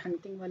जैसे कि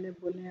हंटिंग वाले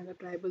बोले, अगर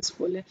ट्राइबल्स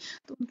बोले,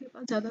 तो उनके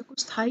पास ज़्यादा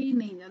कुछ था ही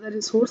नहीं, ज़्यादा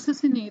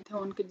रिसोर्सेस ही नहीं थे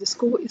उनके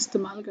जिसको वो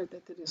इस्तेमाल करते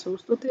थे।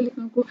 रिसोर्स तो थे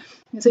लेकिन उनको,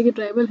 जैसे कि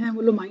ट्राइबल हैं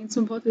वो लोग माइंड्स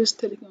में बहुत रिच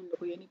थे, लेकिन उन लोगों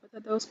को ये नहीं पता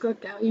था उसका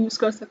क्या यूज़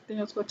कर सकते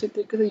हैं, उसको अच्छे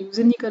तरीके से यूज़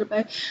ही नहीं कर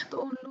पाए। तो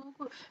उन लोगों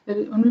को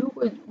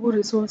वो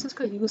रिसोर्सेज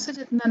का यूसेज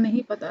इतना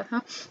नहीं पता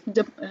था।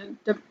 जब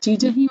जब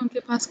चीज़ें ही उनके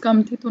पास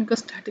कम थी तो उनका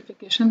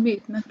स्ट्रैटिफिकेशन भी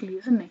इतना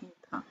क्लियर नहीं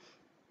था।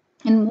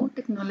 In more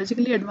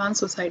technologically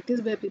advanced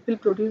societies where people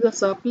produce a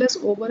surplus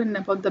over and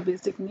above the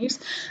basic needs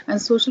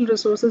and social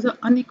resources are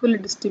unequally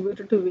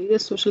distributed to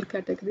various social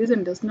categories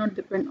and does not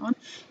depend on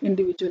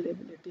individual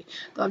ability।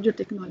 तो अब जो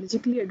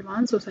technologically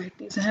advance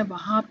societies हैं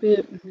वहाँ पे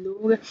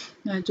लोग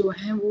जो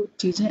हैं वो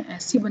चीज़ें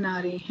ऐसी बना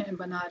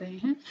रहे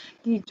हैं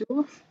कि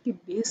जो कि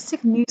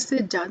बेसिक नीड्स से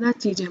ज़्यादा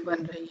चीज़ें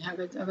बन रही हैं।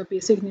 अगर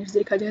बेसिक नीड्स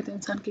देखा जाए तो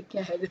इंसान के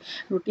क्या है,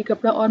 रोटी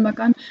कपड़ा और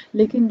मकान,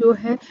 लेकिन जो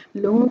है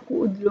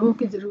लोगों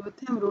की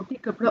ज़रूरतें हैं रोटी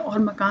कपड़ा और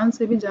मकान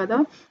से भी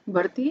ज़्यादा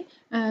बढ़ती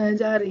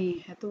जा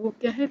रही है। तो वो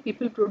क्या है,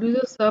 people produce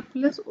a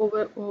surplus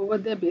over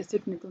there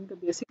basic need. उनके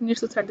बेसिक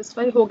नीड्स तो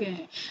सेटिस्फाई हो गए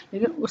हैं,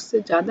 लेकिन उससे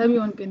ज़्यादा भी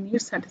उनके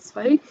नीड्स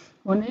सेटिस्फाई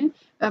होने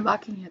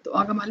बाकी हैं। तो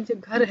अगर मान लीजिए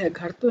घर है,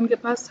 घर तो उनके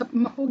पास सब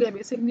हो गया,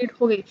 बेसिक नीड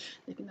हो गई,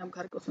 लेकिन अब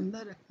घर को सुंदर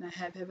रखना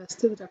है,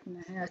 व्यवस्थित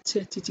रखना है, अच्छी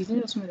अच्छी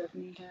चीज़ें उसमें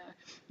रखनी है,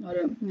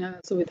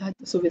 और सुविधा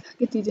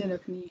की चीज़ें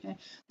रखनी है।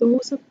 तो वो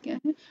सब क्या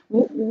है,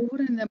 वो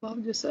ओवर एंड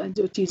अबव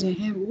जो चीज़ें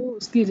हैं वो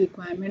उसकी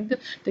रिक्वायरमेंट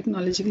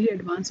टेक्नोलॉजिकली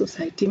एडवांस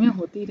सोसाइटी में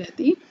होती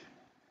रहती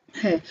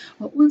है।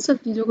 और उन सब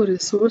चीज़ों को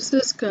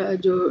रिसोर्सेज का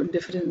जो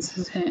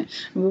डिफरेंसेस हैं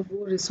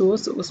वो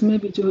रिसोर्स उसमें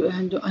भी जो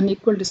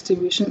अनइक्वल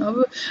डिस्ट्रीब्यूशन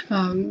ऑफ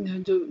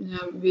जो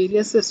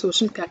various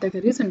social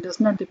categories and does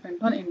not depend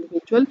on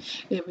individual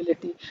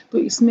ability. तो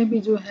इसमें भी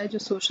जो है जो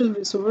सोशल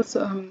रिसोर्स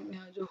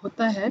जो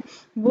होता है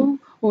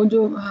वो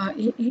जो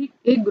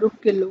एक ग्रुप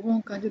के लोगों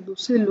का जो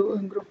दूसरे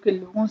ग्रुप के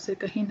लोगों से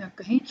कहीं ना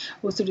कहीं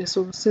उस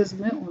रिसोर्सेज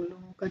में उन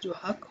लोगों का जो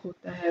हक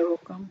होता है वो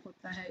कम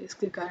होता है।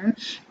 इसके कारण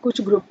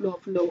कुछ ग्रुप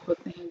ऑफ लोग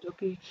होते हैं जो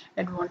कि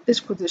एडवांटेज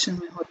पोजीशन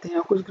में होते हैं,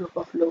 और कुछ ग्रुप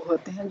ऑफ लोग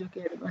होते हैं जो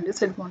कि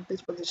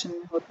डिसएडवांटेज पोजीशन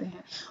में होते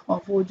हैं,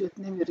 और वो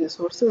जितने भी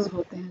रिसोर्सेज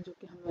होते हैं जो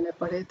कि हम लोगों ने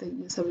पढ़े थे,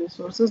 ये सब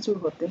रिसोर्सेज जो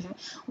होते हैं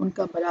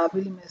उनका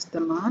बराबरी में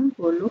इस्तेमाल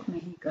वो लोग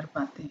नहीं कर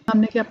पाते हैं।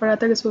 हमने क्या पढ़ा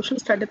था कि social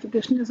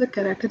stratification is a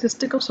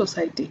characteristic of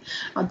society,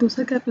 और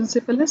दूसरा क्या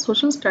प्रिंसिपल है,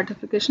 social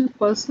stratification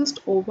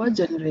persist over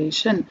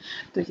generation.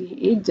 तो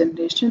ये एक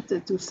जनरेशन से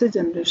दूसरे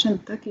जनरेशन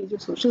तक ये जो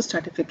सोशल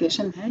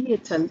स्ट्रैटिफिकेशन है ये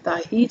चलता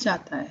ही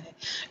जाता है।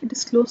 It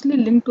is closely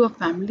linked to a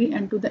family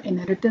and to the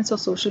inheritance of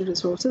social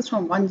resources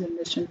from one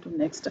generation to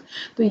next।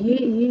 तो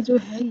ये जो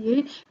है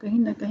ये कहीं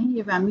ना कहीं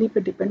ये फैमिली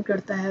पे डिपेंड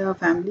करता है, और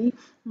फैमिली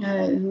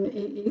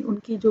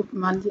उनकी जो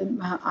मान लीजिए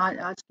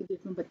आज के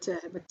डेट में बच्चा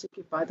है, बच्चे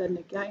के फादर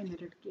ने क्या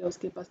इनहेरिट किया,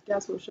 उसके पास क्या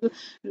सोशल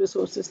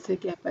रिसोर्सेज थे,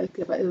 क्या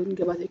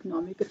उनके पास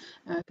इकोनॉमिक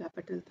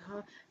कैपिटल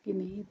था कि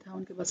नहीं था,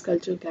 उनके पास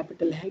कल्चरल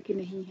कैपिटल है कि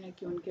नहीं है,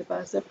 कि उनके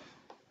पास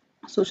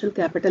सोशल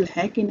कैपिटल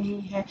है कि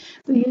नहीं है।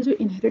 तो ये जो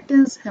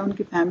इनहेरिटेंस है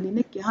उनकी फैमिली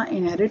ने क्या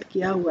इनहेरिट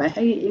किया हुआ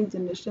है, ये एक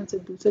जनरेशन से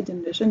दूसरे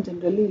जनरेशन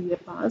जनरली ये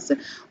पास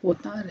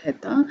होता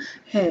रहता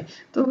है।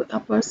 तो a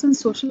person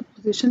social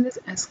position is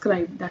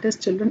ascribed, that is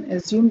children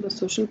assume the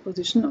social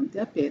position of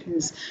their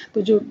parents.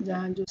 तो जो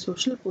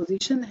सोशल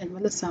पोजीशन है,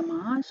 मतलब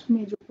समाज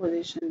में जो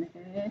पोजीशन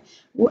है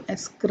वो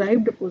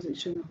एस्क्राइब्ड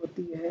पोजीशन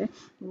होती है।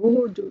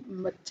 वो जो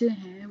बच्चे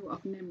हैं वो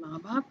अपने माँ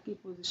बाप की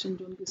पोजीशन,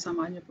 जो उनकी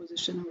समाज में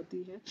पोजीशन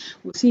होती है,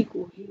 उसी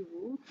को ही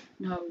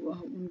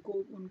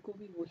उनको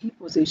भी वही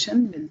पोजीशन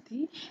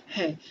मिलती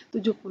है। तो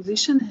जो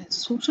पोजीशन है,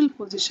 सोशल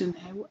पोजीशन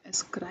है, वो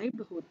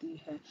एस्क्राइब्ड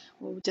होती है,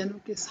 वो जन्म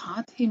के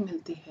साथ ही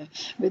मिलती है।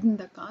 With in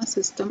the caste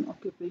system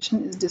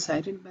occupation is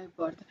decided by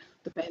birth.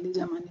 तो पहले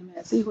ज़माने में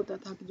ऐसे ही होता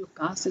था कि जो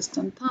कास्ट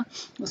सिस्टम था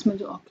उसमें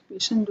जो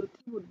ऑक्यूपेशन जो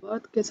थी वो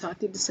बर्थ के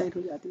साथ ही डिसाइड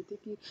हो जाती थी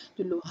कि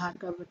जो लोहार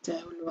का बच्चा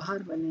है वो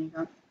लोहार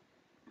बनेगा,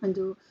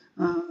 जो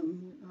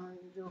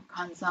जो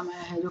खानसामा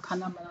है, जो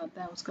खाना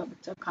बनाता है, उसका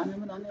बच्चा खाना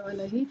बनाने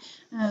वाला ही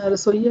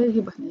रसोइया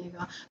ही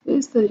बनेगा। तो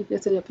इस तरीके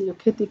से, या फिर जो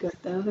खेती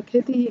करता है वो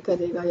खेती ही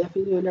करेगा, या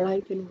फिर जो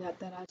लड़ाई के लिए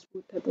जाता है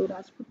राजपूत है तो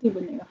राजपूत ही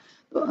बनेगा।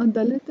 तो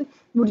दलित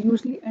would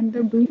usually end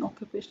up doing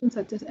occupations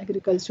such as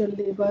agricultural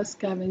labor,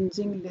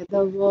 scavenging,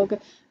 leather work,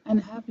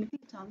 and have little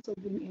chance of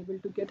being able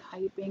to get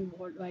high paying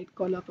white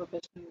collar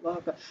professional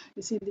work।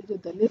 इसीलिए जो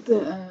दलित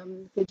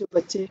के जो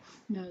बच्चे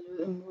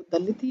वो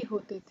दलित ही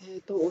होते थे,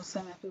 तो उस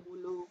समय पे वो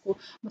लोगों को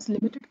बस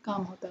लिमिटेड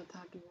काम होता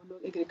था कि वो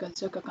लोग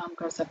एग्रीकल्चर का काम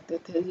कर सकते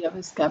थे, या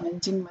फिर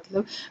स्कैवेंजिंग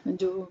मतलब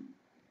जो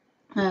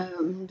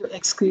जो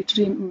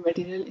एक्सक्रीटरी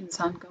मटेरियल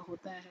इंसान का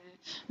होता है,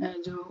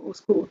 जो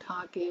उसको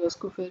उठा के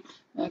उसको फिर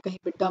कहीं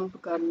पे डंप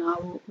करना,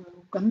 वो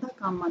गंदा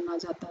काम माना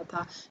जाता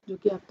था, जो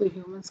कि अब तो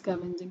ह्यूमन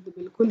स्कैवेंजिंग तो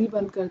बिल्कुल ही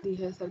बंद कर दी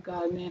है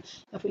सरकार ने।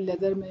 या फिर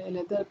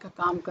लेदर का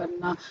काम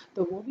करना,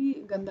 तो वो भी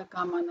गंदा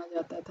काम माना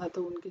जाता था।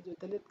 तो उनके जो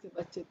दलित के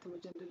बच्चे थे वो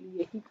जनरली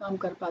यही काम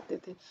कर पाते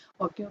थे।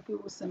 और क्योंकि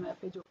उस समय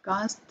पे जो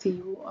कास्ट थी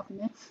वो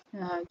अपने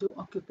जो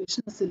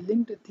ऑक्यूपेशन से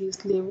लिंक्ड थी,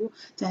 इसलिए वो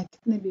चाहे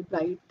कितने भी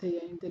ब्राइट थे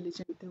या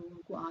इंटेलिजेंट थे,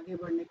 उनको आगे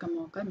बढ़ने का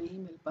मौका नहीं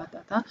मिल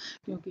पाता था,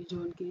 क्योंकि जो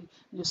उनकी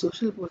जो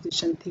सोशल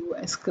पोजीशन थी वो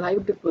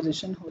एस्क्राइब्ड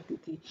पोजीशन होती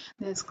थी।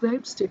 The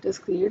ascribed status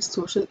creates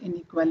social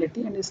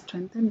inequality and is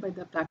strengthened by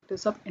the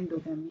practice of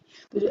endogamy.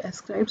 तो जो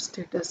एस्क्राइब्ड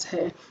स्टेटस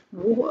है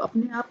वो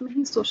अपने आप में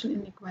ही सोशल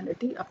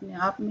इनइक्वालिटी अपने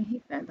आप में ही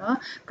पैदा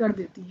कर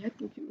देती है,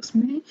 क्योंकि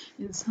उसमें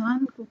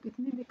इंसान को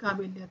कितनी भी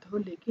काबिलियत हो,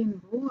 लेकिन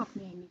वो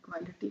अपनी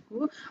इनइक्वालिटी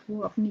को,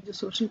 वो अपनी जो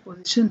सोशल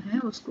पोजीशन है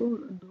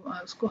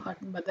उसको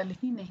हट बदल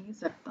ही नहीं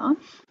सकता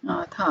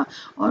था।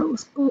 और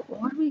उसको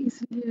और भी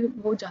इसलिए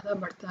वो ज़्यादा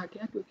बढ़ता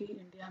गया क्योंकि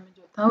इंडिया में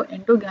जो था वो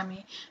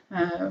एंडोगैमी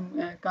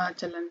का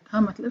चलन था,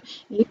 मतलब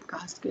एक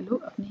कास्ट के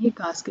लोग अपने ही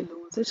कास्ट के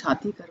लोगों से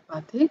शादी कर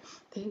पाते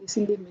थे,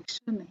 इसीलिए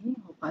मिक्सचर नहीं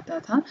हो पाता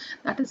था।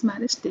 That is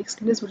marriage takes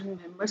place between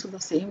members of the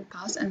same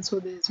caste and so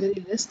there is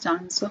very less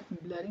chance of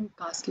blurring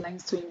cast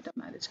lines through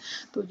इंटरमैरिज।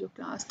 तो जो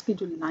कास्ट की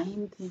जो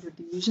लाइन थी, जो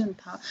डिवीजन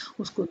था,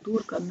 उसको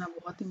दूर करना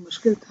बहुत ही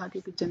मुश्किल था,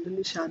 क्योंकि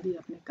जनरली शादी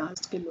अपने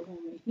कास्ट के लोगों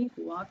में ही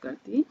हुआ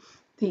करती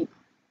थी।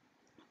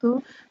 तो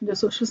जो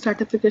social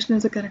stratification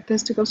as a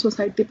characteristic of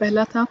society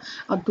पहला था।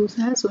 अब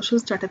दूसरा है social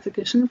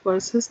stratification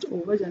persist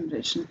over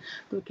generation.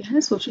 तो क्या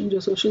है, जो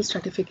सोशल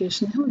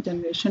स्ट्रैटिफिकेशन है वो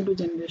generation to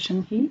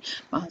generation he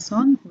pass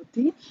on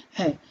होती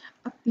है।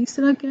 अब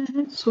तीसरा क्या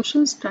है,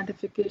 social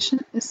stratification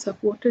is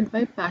supported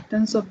by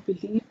patterns of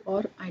belief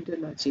और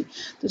आइडियोलॉजी।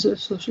 तो जो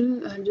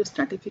सोशल जो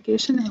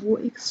स्ट्रैटिफिकेशन है वो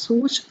एक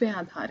सोच पे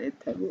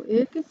आधारित है, वो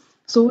एक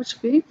सोच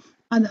पे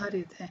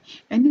आधारित है।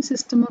 Any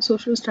system of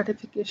social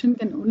stratification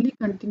can only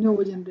continue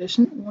over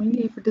generation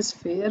only if it is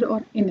fair or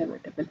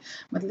inevitable।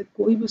 मतलब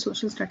कोई भी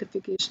सोशल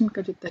स्ट्रैटिफिकेशन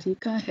का जो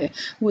तरीका है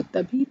वो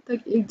तभी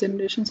तक एक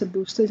जनरेशन से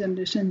दूसरे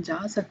जनरेशन जा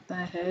सकता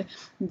है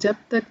जब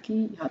तक कि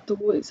या तो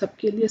वो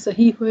सबके लिए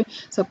सही हो,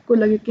 सबको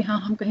लगे कि हाँ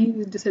हम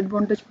कहीं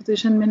डिसएडवांटेज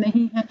पोजीशन में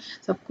नहीं है,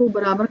 सबको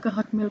बराबर का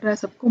हक मिल रहा है,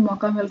 सबको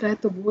मौका मिल रहा है,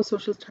 तो वो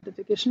सोशल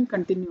स्ट्रैटिफिकेशन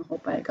कंटिन्यू हो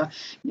पाएगा।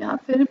 या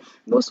फिर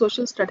वो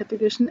सोशल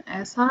स्ट्रैटिफिकेशन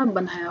ऐसा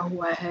बनाया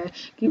हुआ है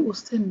कि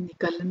उससे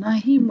निकलना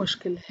ही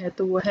मुश्किल है,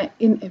 तो वो है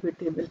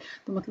इनएविटेबल।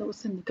 तो मतलब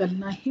उससे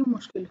निकलना ही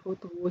मुश्किल हो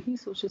तो वही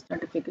सोशल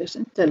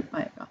स्ट्रैटिफिकेशन चल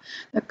पाएगा।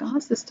 The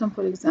caste system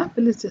for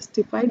example is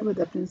justified with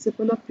the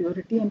principle of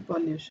purity and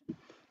pollution.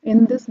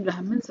 In this,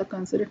 Brahmins are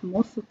considered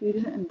most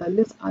superior and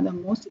Dalits are the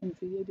most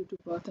inferior due to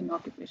birth and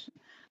occupation।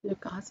 जो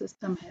caste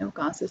system है वो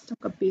caste system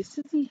का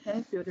basis ही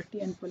है purity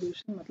and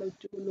pollution. मतलब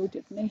जो लोग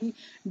जितने ही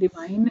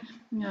divine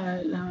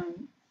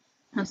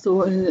so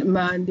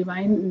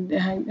divine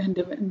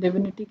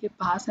divinity के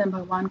पास हैं,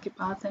 भगवान के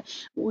पास हैं,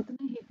 वो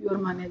उतने ही प्योर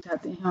माने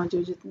जाते हैं, और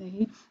जो जितने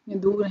ही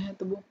दूर हैं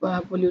तो वो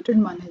पोल्यूटेड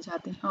माने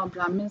जाते हैं। और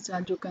ब्राह्मण्स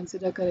जो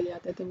कंसिडर करे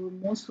जाते थे वो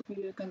मोस्ट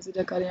सुपीरियर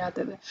कंसिडर करे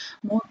जाते थे,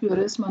 मोस्ट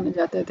प्योरेस्ट माने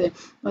जाते थे।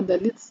 और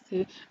दलित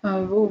थे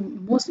वो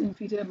मोस्ट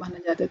इंफीरियर माने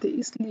जाते थे,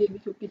 इसलिए भी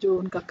क्योंकि जो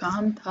उनका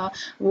काम था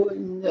वो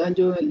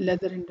जो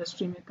लेदर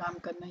इंडस्ट्री में काम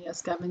करना या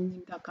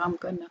स्कैवेंजिंग का काम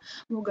करना,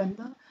 वो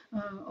गंदा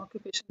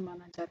ऑक्यूपेशन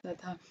माना जाता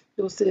था।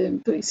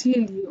 तो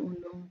इसीलिए उन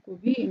लोगों को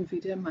भी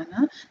इंफीरियर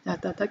माना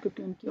जाता था,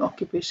 क्योंकि उनकी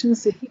ऑक्यूपेशन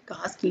से ही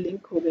कास्ट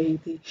लिंक हो गई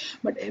थी।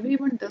 But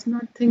everyone does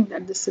not think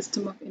that this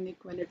system of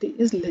inequality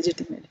is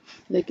legitimate.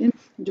 लेकिन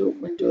जो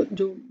जो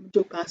जो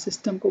जो कास्ट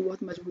सिस्टम को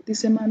बहुत मजबूती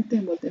से मानते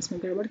हैं, बोलते हैं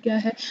इसमें गड़बड़ क्या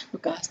है, तो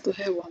कास्ट तो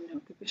है वो हमने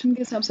ऑक्यूपेशन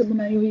के हिसाब से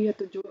बनाई हुई है,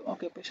 तो जो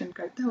ऑक्यूपेशन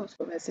करता है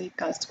उसको वैसे ही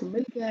कास्ट को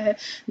मिल गया है।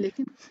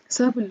 लेकिन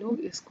सब लोग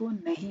इसको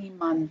नहीं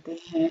मानते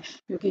हैं,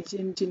 क्योंकि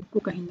जिनको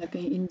कहीं ना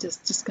कहीं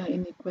इनजस्टिस का,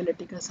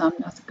 इनइक्वालिटी का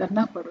सामना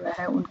करना पड़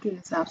रहा है, उनके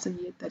हिसाब से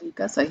ये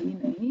तरीका सही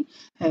नहीं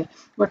है।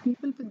 But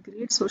people with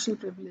great social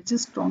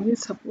privileges strongly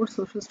support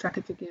social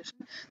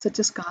stratification such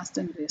as cast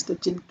and race. तो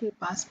जिनके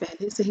पास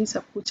पहले से ही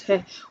सब कुछ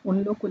है, उन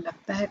लोग को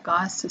लगता है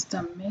कास्ट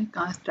सिस्टम में,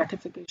 कास्ट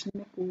स्ट्रैटिफिकेशन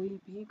में कोई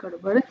भी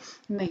गड़बड़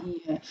नहीं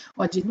है।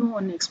 और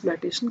जिन्होंने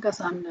एक्सप्लॉयटेशन का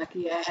सामना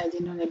किया है,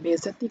 जिन्होंने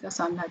बेइज्जती का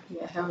सामना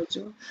किया है, और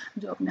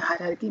जो अपने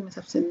हायरार्की में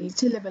सबसे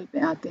नीचे लेवल पे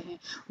आते हैं,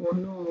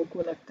 उन लोगों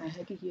को लगता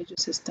है कि ये जो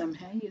सिस्टम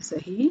है ये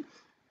सही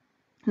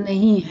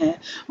नहीं है।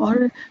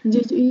 और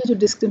ये जो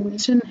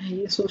डिस्क्रिमिनेशन है,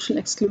 ये सोशल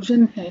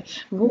एक्सक्लूजन है,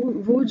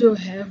 वो जो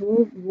है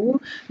वो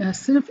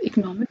सिर्फ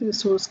इकोनॉमिक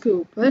रिसोर्स के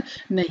ऊपर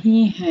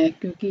नहीं है,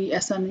 क्योंकि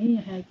ऐसा नहीं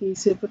है कि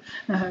सिर्फ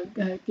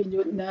कि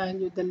जो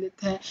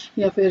दलित है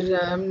या फिर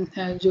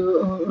जो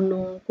उन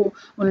लोगों को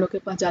उन लोगों के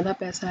पास ज़्यादा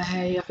पैसा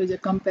है या फिर जो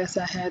कम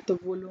पैसा है तो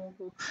वो लोगों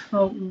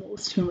को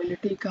उस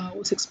ह्यूमिलिटी का,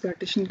 उस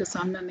एक्सप्लॉयटेशन का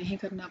सामना नहीं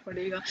करना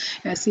पड़ेगा,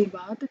 ऐसी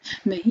बात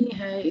नहीं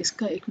है।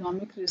 इसका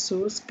इकोनॉमिक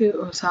रिसोर्स के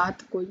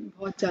साथ कोई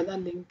बहुत ज़्यादा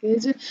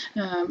लिंकेज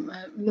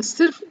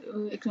सिर्फ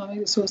इकोनॉमिक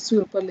रिसोर्स के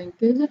ऊपर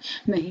लिंकेज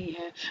नहीं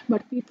है।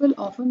 But people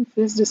often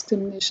face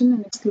discrimination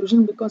and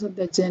exclusion because of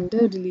the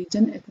gender,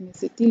 religion,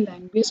 ethnicity,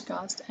 language,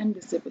 cast and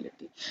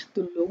disability.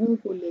 तो लोगों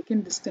को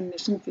लेकिन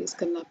डिस्क्रिमिनेशन फेस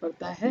करना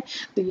पड़ता है।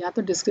 तो या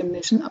तो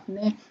डिस्क्रिमिनेशन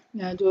अपने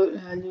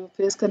जो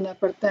फेस करना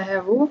पड़ता है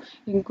वो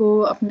इनको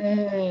अपने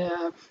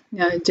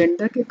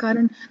जेंडर के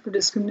कारण। तो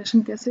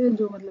डिस्क्रिमिनेशन कैसे,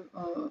 जो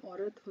मतलब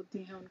औरत होती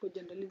हैं उनको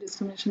जनरली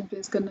डिस्क्रिमिनेशन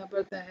फेस करना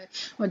पड़ता है,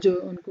 और जो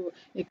उनको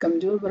एक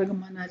कमज़ोर वर्ग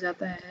माना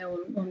जाता है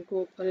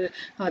उनको ऊपर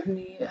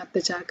आदमी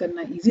अत्याचार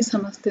करना इजी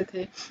समझते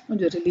थे। और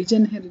जो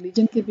रिलीजन है,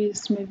 रिलीजन के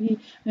बेस में भी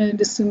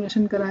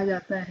डिस्क्रिमिनेशन कराया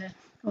जाता है।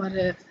 और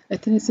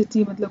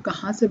एथनिसिटी मतलब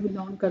कहाँ से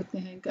बिलोंग करते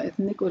हैं, इनका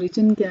एथनिक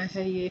ओरिजिन क्या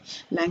है, ये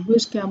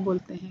लैंग्वेज क्या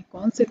बोलते हैं,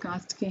 कौन से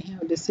कास्ट के हैं,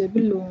 और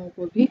डिसेबल लोगों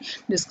को भी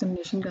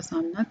डिस्क्रिमिनेशन का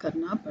सामना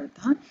करना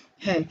पड़ता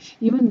है।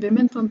 Even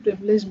women from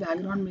privilege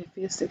background में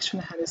face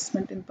sexual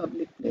harassment in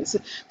public place.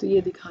 तो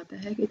ये दिखाता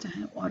है कि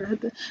चाहे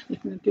औरत,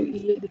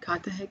 ये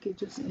दिखाता है कि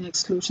जो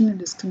एक्सक्लूजन एंड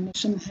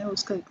डिस्क्रिमिनेशन है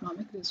उसका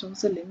इकोनॉमिक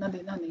रिसोर्स से लेना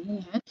देना नहीं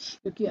है,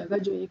 क्योंकि अगर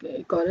जो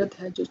एक औरत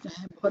है जो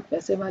चाहे बहुत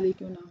पैसे वाली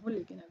क्यों ना हो,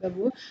 लेकिन अगर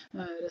वो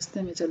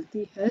रास्ते में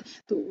चलती है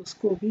तो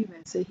उसको भी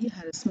वैसे ही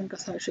हैरेसमेंट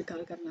का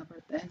शिकार करना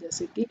पड़ता है,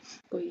 जैसे कि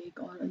कोई एक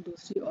और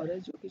दूसरी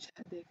औरत जो कि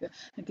शायद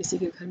एक किसी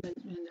के घर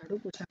में झाड़ू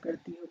पोछा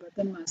करती हो,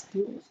 बर्तन मांजती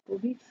हो, उसको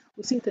भी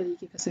उसी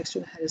तरीके का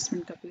सेक्सुअल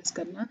हैरेसमेंट का फेस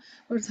करना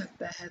पड़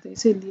सकता है। तो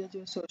इसीलिए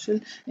जो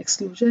सोशल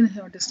एक्सक्लूजन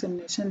है और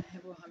डिस्क्रिमिनेशन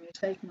है वो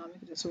हमेशा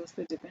इकोनॉमिक रिसोर्स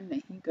पे डिपेंड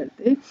नहीं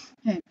करते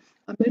हैं।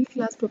 A middle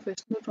class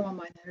professional from a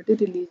minority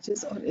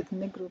religious or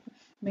ethnic group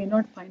may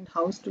not find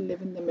house to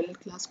live in the middle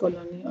class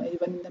colony or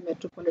even in the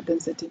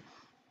metropolitan city.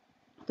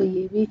 तो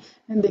ये भी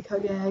देखा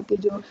गया है कि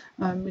जो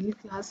मिडिल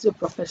क्लास जो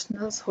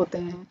प्रोफेशनल्स होते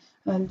हैं,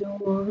 जो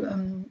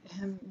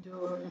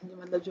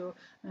मतलब जो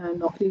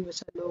नौकरी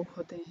पेशा लोग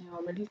होते हैं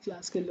और मिडिल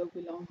क्लास के लोग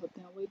बिलोंग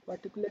होते हैं, वो एक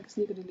पर्टिकुलर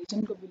किसी एक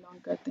रिलीजन को बिलोंग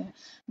करते हैं।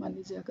 मान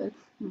लीजिए अगर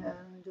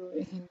जो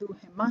हिंदू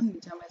है, मान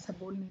लीजिए, हम ऐसा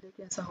बोल नहीं रहे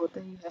कि ऐसा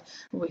होता ही है,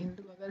 वो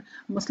हिंदू अगर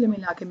मुस्लिम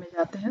इलाके में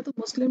जाते हैं तो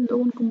मुस्लिम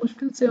लोग उनको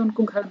मुश्किल से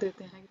उनको घर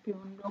देते हैं, क्योंकि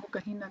उन लोगों को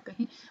कहीं ना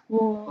कहीं वो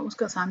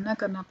उसका सामना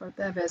करना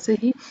पड़ता है। वैसे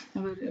ही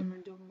अगर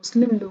जो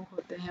मुस्लिम लोग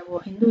होते हैं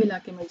वो हिंदू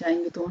इलाके में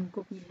जाएंगे तो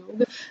उनको भी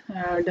लोग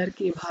डर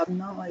की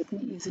भावना और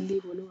इतनी इजीली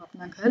वो लोग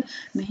अपना घर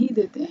नहीं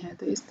देते हैं।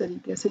 तो इस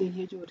तरीके से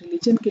ये जो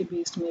रिलीजन के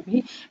बेस में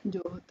भी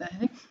जो होता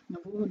है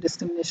वो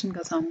डिस्क्रिमिनेशन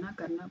का सामना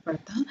करना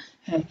पड़ता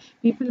है।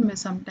 पीपल में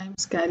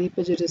sometimes carry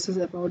prejudices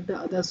about the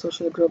other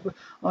social group.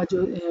 और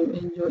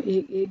जो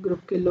एक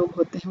ग्रुप के लोग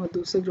होते हैं वो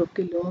दूसरे ग्रुप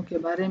के लोगों के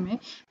बारे में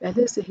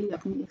पहले से ही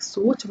अपनी एक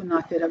सोच बना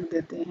के रख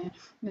देते हैं।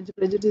 जो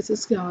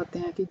प्रेजुडिसेस क्या होते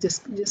हैं कि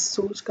जिस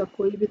सोच का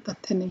कोई भी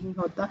तथ्य नहीं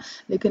होता,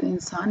 लेकिन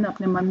इंसान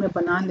अपने मन में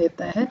बना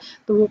लेता है,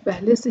 तो वो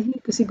पहले से ही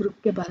किसी ग्रुप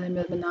के बारे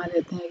में बना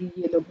लेते हैं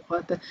कि ये लोग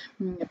बहुत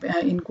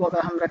इनको अगर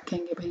हम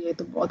रखेंगे भाई ये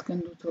तो बहुत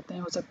कंजूस होते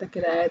हैं, हो सकता है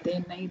किराया दें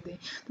नहीं दें।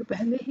 तो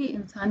पहले ही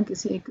इंसान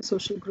किसी एक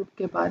सोशल ग्रुप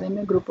के बारे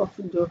में, ग्रुप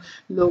ऑफ जो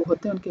लोग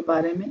होते हैं उनके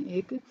बारे में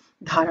एक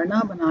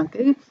धारणा बना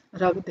के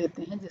रख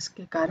देते हैं,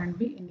 जिसके कारण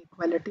भी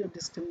इनइक्वालिटी और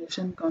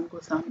डिस्क्रिमिनेशन का उनको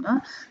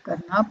सामना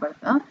करना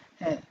पड़ता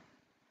है।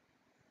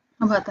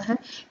 अब आता है,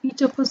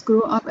 each of us grow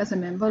up as a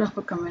member of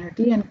a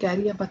community and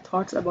carry our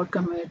thoughts about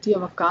community,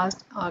 our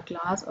caste, our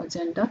class or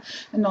gender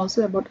and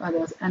also about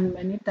others and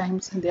many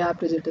times they are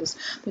prejudice।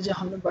 तो जब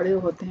हम लोग बड़े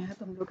होते हैं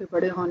तो हम लोग के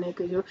बड़े होने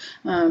के जो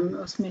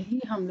उसमें ही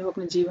हम लोग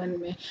अपने जीवन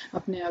में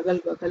अपने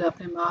अगल बगल,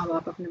 अपने माँ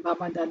बाप, अपने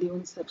बाबा दादी,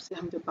 उन सब से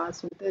हम जो बात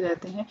सुनते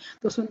रहते हैं,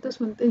 तो सुनते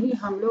सुनते ही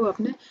हम लोग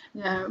अपने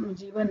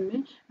जीवन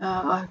में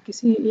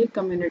किसी एक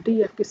कम्युनिटी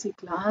या किसी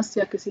क्लास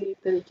या किसी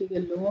तरीके के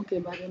लोगों के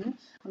बारे में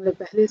हम लोग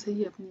पहले से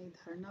ही अपनी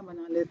धारणा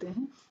बना लेते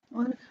हैं,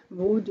 और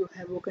वो जो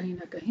है वो कहीं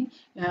ना कहीं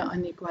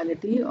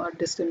अनइक्वालिटी और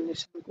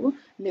डिस्क्रिमिनेशन को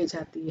ले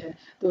जाती है।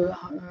 तो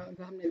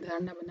अगर हमने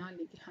धारणा बना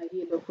ली कि हाँ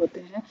ये लोग होते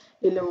हैं,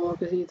 ये लोगों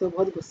के लिए तो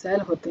बहुत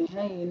गुस्सैल होते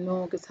हैं, इन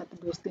लोगों के साथ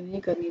दोस्ती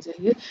नहीं करनी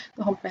चाहिए,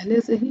 तो हम पहले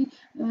से ही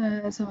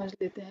समझ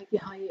लेते हैं कि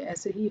हाँ ये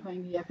ऐसे ही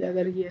होंगे। या फिर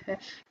अगर ये है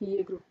कि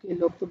ये ग्रुप के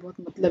लोग तो बहुत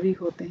मतलबी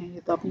होते हैं, ये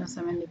तो अपना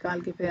समय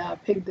निकाल के फिर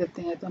आप फेंक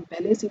देते हैं, तो हम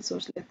पहले से ही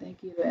सोच लेते हैं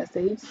कि ये ऐसे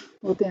ही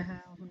होते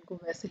हैं, उनको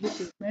वैसे ही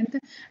ट्रीटमेंट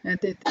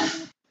देते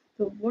हैं।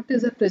 तो व्हाट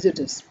इज़ अ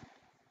प्रेजुडिस?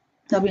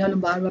 अभी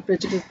हम बार बार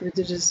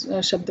प्रेजुडिस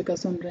शब्द का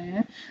सुन रहे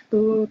हैं,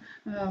 तो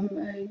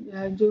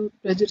जो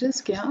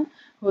प्रेजुडिस क्या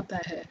होता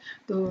है,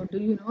 तो डू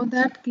यू नो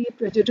दैट कि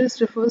prejudice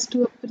refers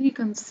to a pre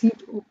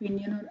conceived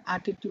opinion और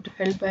attitude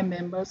held by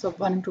members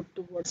of one group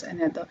towards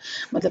another.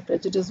 मतलब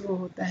प्रेजुडिस वो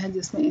होता है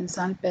जिसमें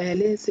इंसान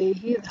पहले से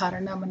ही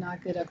धारणा बना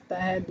के रखता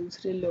है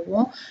दूसरे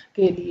लोगों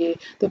के लिए।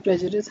 तो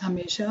प्रेजुडिस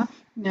हमेशा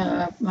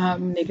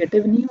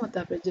नेगेटिव नहीं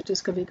होता,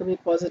 प्रेजुडिस कभी कभी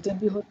पॉजिटिव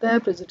भी होता है,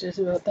 प्रेजुडिस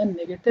भी होता है,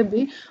 नेगेटिव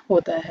भी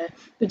होता है।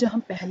 तो जो हम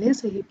पहले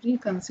से ही प्री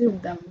कंसीव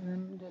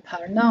जो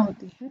धारणा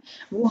होती है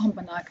वो हम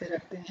बना के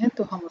रखते हैं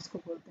तो हम उसको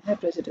बोलते हैं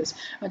प्रेजुडिस।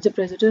 और जब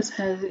प्रेजुडिस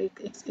है, एक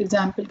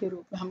एग्जाम्पल के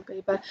रूप में हम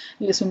कई बार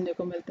ये सुनने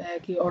को मिलता है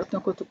कि औरतों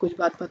को तो कुछ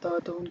बात पता हो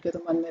तो उनके तो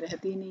मन में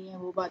रहती ही नहीं है,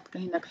 वो बात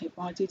कहीं ना कहीं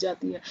पहुँच ही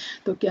जाती है।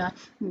 तो क्या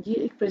ये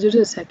एक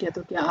प्रेजुडिस है क्या?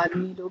 तो क्या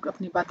आदमी लोग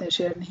अपनी बातें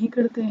शेयर नहीं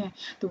करते हैं?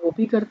 तो वो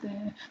भी करते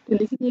हैं। तो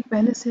लेकिन एक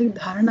पहले से एक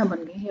धारणा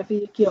बन गई है,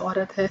 फिर कि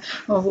औरत है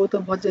और वो तो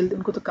बहुत जल्दी,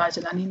 उनको तो कार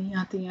चलानी नहीं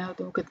आती है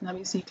तो कितना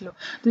भी सीख लो।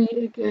 तो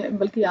ये एक,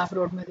 बल्कि आप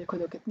रोड में देखो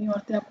तो कितनी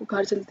औरतें आपको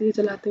कार चलते हुए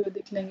चलाते हुए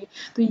दिख लेंगी।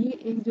 तो ये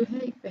एक जो है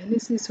एक पहले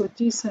से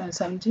सोची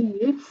समझी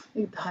ये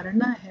एक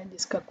धारणा है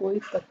जिसका कोई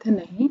तथ्य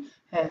नहीं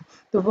है।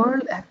 तो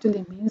world actually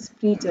means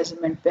pre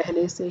judgement,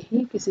 पहले से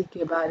ही किसी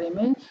के बारे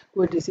में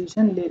कोई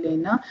डिसीजन ले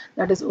लेना,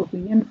 that is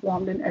opinion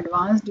formed in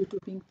advance due to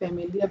being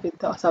familiar with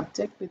the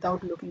subject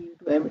without looking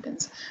into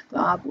evidence. तो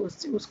आप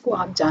उसको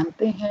आप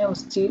जानते हैं,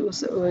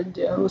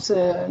 उस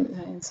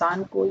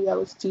इंसान को या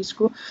उस चीज़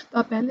को, तो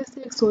आप पहले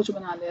से एक सोच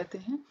बना लेते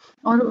हैं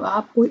और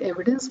आप कोई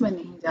एविडेंस में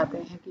नहीं जाते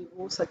हैं कि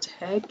वो सच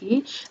है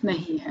कि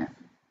नहीं है।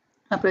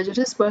 A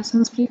prejudiced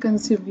person's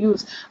preconceived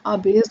views are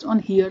based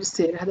on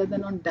hearsay rather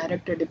than on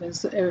direct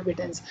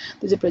evidence।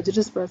 तो जो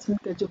prejudiced person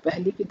का जो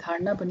पहले की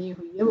धारणा बनी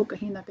हुई है वो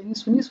कहीं ना कहीं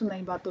सुनी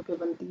सुनाई बातों पे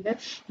बनती है,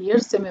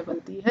 hearsay में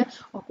बनती है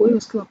और कोई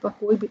उसके ऊपर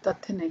कोई भी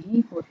तथ्य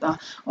नहीं होता।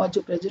 और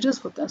जो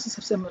prejudice होता है उससे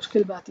सबसे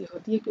मुश्किल बात ये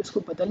होती है कि उसको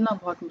बदलना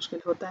बहुत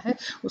मुश्किल होता है,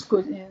 उसको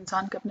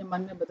इंसान के अपने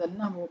मन में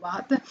बदलना वो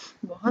बात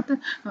बहुत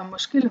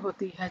मुश्किल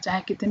होती है,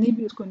 चाहे कितनी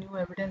भी उसको न्यू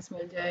एविडेंस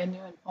मिल जाए,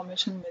 न्यू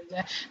इन्फॉर्मेशन मिल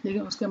जाए,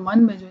 लेकिन उसके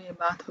मन में जो ये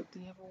बात होती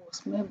है वो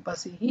उसमें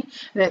बसी ही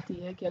रहती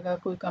है कि अगर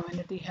कोई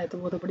कम्युनिटी है तो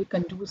वो तो बड़ी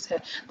कंजूस है।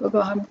 तो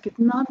अगर हम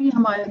कितना भी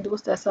हमारे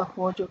दोस्त ऐसा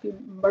हो जो कि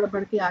बढ़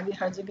बढ़ के आगे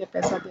हर जगह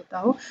पैसा देता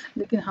हो,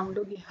 लेकिन हम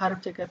लोग ये हर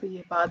जगह पे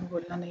ये बात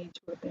बोलना नहीं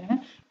छोड़ते हैं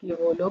कि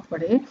वो लोग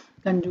बड़े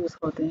कंजूस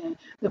होते हैं।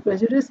 तो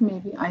प्रेजुडिस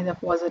में भी आइदर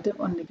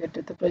पॉजिटिव और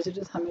नेगेटिव, तो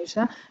प्रेजुडिस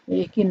हमेशा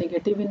एक ही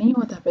नेगेटिव ही नहीं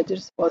होता,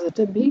 प्रेजुडिस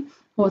पॉजिटिव भी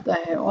होता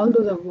है।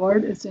 Although the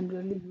word is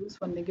generally used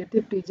for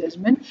negative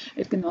prejudgment,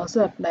 it can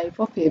also apply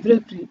for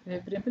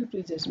favorable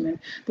prejudgment।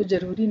 तो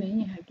जरूरी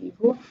नहीं है कि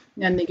वो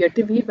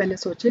नेगेटिव ही पहले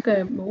सोचे,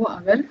 वो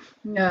अगर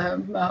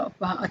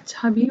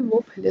अच्छा भी वो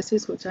पहले से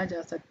सोचा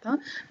जा सकता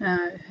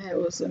है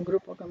उस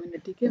ग्रुप और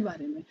कम्युनिटी के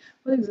बारे में।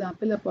 For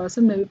example, a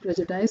person may be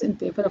प्रेजुडाइज्ड in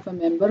favour of a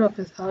member of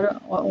his her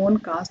own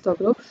cast और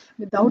group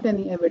without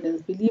any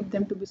evidence, believe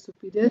them to be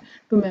superior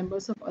two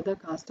members of other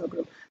caste और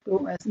group.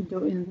 तो ऐसे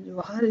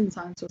जो हर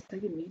इंसान सोचता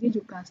है कि मेरी जो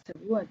कास्ट है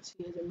वो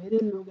अच्छी है, जो मेरे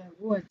लोग हैं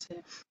वो अच्छे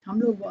हैं,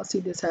 हम लोग बहुत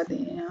सीधे साधे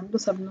हैं, हम तो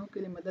सब लोगों के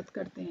लिए मदद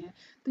करते हैं।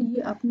 तो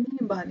ये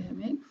अपने बारे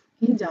में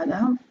ही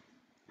ज़्यादा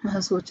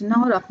सोचना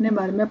और अपने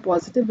बारे में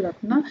पॉजिटिव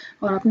रखना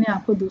और अपने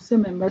आप को दूसरे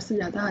मेंबर से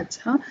ज़्यादा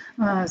अच्छा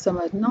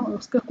समझना, और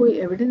उसका कोई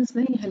एविडेंस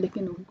नहीं है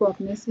लेकिन उनको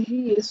अपने से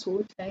ही ये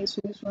सोच है,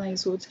 सुनी सुनाई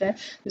सोच है,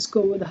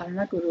 जिसको वो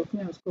धारणा के रूप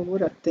में उसको वो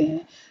रखते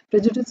हैं।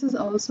 Prejudices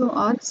also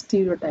are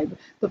stereotype.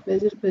 तो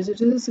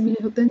प्रेजुडिसेस भी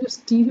होते हैं जो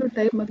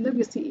स्टीरियोटाइप, मतलब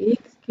किसी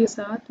एक के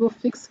साथ वो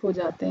फिक्स हो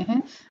जाते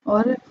हैं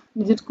और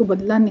जिसको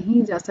बदला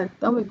नहीं जा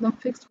सकता, वो एकदम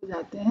फिक्स हो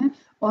जाते हैं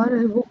और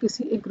वो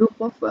किसी एक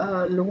ग्रुप ऑफ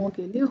लोगों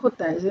के लिए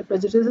होता है। जैसे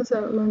प्रेजुडिसेस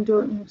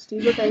जो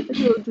स्टीरियोटाइप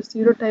है, जो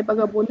स्टीरियोटाइप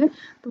अगर बोले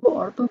तो वो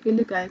औरतों के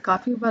लिए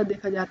काफ़ी बार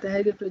देखा जाता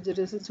है कि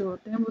प्रेजुडिसेस जो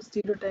होते हैं वो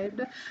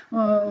स्टीरियोटाइप्ड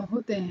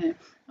होते हैं।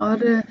 और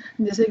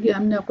जैसे कि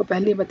हमने आपको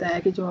पहले ही बताया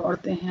कि जो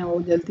औरतें हैं वो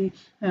जल्दी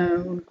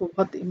उनको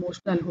बहुत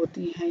इमोशनल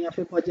होती हैं या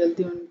फिर बहुत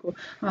जल्दी उनको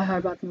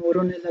हर बात में वो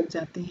रोने लग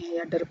जाती हैं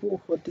या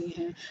डरपोक होती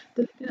हैं।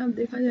 तो लेकिन अब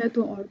देखा जाए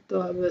तो और तो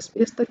अब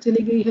स्पेस तक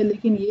चली गई है,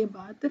 लेकिन ये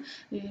बात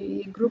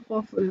ये ग्रुप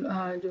ऑफ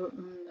जो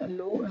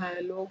लोग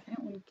हैं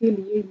उनके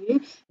लिए ये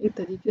एक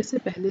तरीके से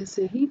पहले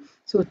से ही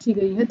सोची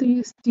गई है। तो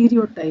ये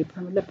स्टीरियोटाइप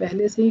है, मतलब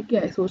पहले से ही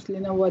क्या सोच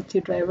लेना, वो अच्छी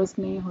ड्राइवर्स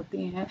नहीं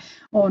होती हैं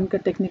और उनका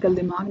टेक्निकल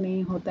दिमाग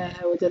नहीं होता है,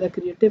 वो ज़्यादा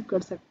क्रिएटिव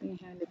कर सकती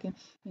हैं लेकिन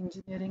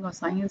इंजीनियरिंग और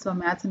साइंस और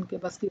मैथ्स उनके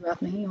बस की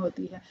बात नहीं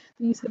होती है।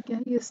 तो ये सब क्या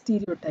है, ये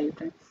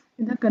स्टीरियोटाइप है।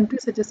 In a country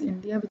such as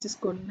India, which is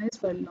colonized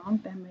for a long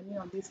time, many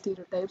of these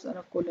stereotypes are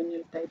of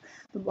colonial type।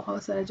 तो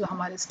बहुत सारे जो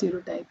हमारे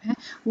स्टीरियोटाइप हैं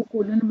वो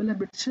कोलोनियल मतलब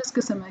ब्रिटिशर्स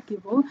के समय की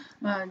वो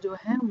जो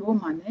है वो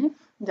माने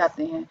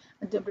जाते हैं।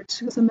 जब ब्रिटिश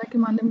के समय के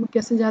मामले में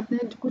कैसे जाते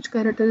हैं, कुछ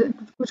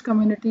कुछ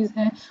कम्युनिटीज़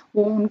हैं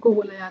वो उनको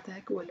बोला जाता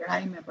है कि वो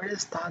लड़ाई में बड़े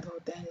उस्ताद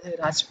होते हैं, जैसे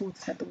राजपूत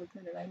हैं तो वो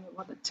लड़ाई में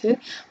बहुत अच्छे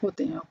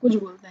होते हैं, और कुछ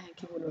बोलते हैं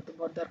कि वो लोग तो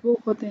बहुत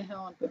डरपोक होते हैं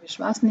और उन पर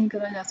विश्वास नहीं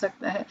करा जा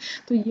सकता है।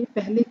 तो ये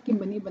पहले की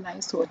बनी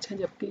बनाई सोच है,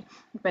 जबकि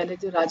पहले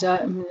जो राजा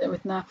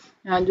इतना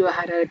जो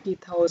हायरार्की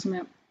था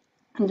उसमें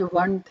जो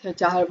वर्ण थे,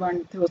 4 वर्ण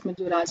थे, उसमें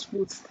जो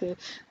राजपूत थे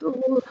तो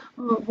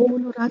वो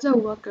लोग राजा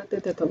हुआ करते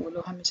थे, तो वो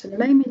लोग हमेशा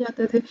लड़ाई में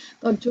जाते थे।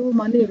 तो अब जो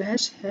मान लीजिए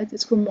वैश्य है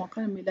जिसको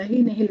मौका मिला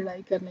ही नहीं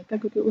लड़ाई करने का,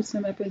 क्योंकि उस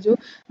समय पे जो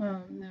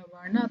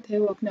वर्ण थे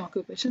वो अपने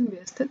ऑक्यूपेशन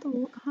बेस्ड थे, तो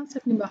वो कहाँ से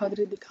अपनी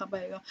बहादुरी दिखा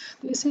पाएगा।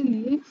 तो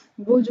इसीलिए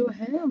वो जो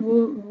है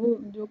वो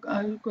जो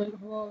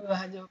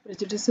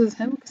प्रेजुडिसेस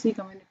हैं वो किसी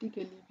कम्युनिटी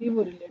के लिए भी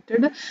वो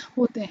रिलेटेड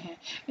होते हैं।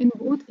 In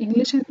both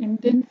English and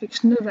Indian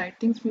fictional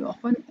writings, we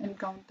often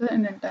encounter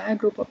an entire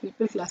group of people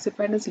people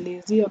classified as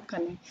lazy or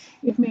cunning.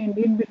 It may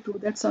indeed be true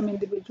that some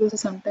individuals are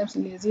sometimes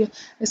lazy.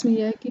 इसमें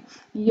यह है कि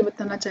ये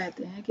बताना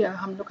चाहते हैं कि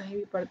हम लोग कहीं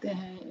भी पढ़ते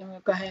हैं,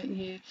 कहें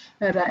ये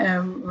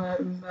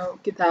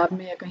किताब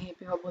में या कहीं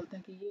पे, और बोलते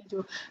हैं कि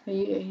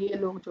ये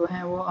लोग जो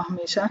हैं वो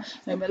हमेशा,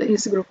 मतलब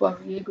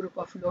ये ग्रुप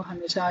ऑफ लोग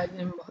हमेशा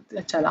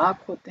बहुत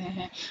चालाक होते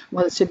हैं,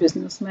 बहुत अच्छे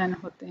बिजनेसमैन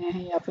होते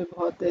हैं, या फिर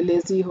बहुत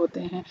लेजी होते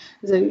हैं।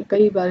 जैसे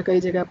कई बार कई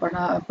जगह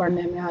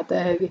पढ़ने में आता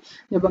है कि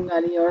जो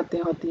बंगाली औरतें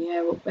होती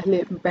हैं वो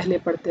पहले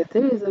पढ़ते थे,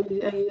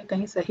 ये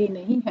कहीं सही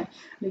नहीं है,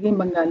 लेकिन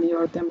बंगाली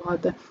औरतें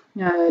बहुत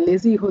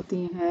लेजी होती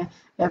हैं,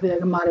 या फिर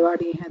अगर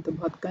मारवाड़ी हैं तो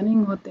बहुत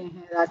कनिंग होते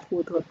हैं,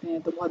 राजपूत होते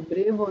हैं तो बहुत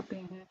ब्रेव होते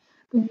हैं।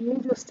 तो ये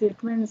जो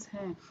स्टेटमेंट्स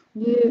हैं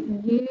ये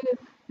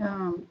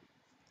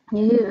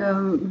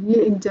ये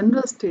एक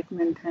जनरल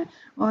स्टेटमेंट है,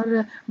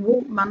 और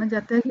वो माना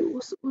जाता है कि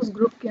उस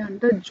ग्रुप के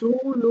अंदर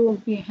जो लोग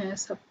भी हैं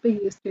सब पे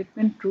ये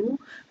स्टेटमेंट ट्रू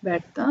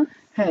बैठता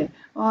है।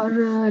 और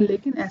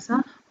लेकिन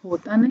ऐसा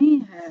होता नहीं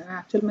है,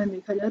 एक्चुअल में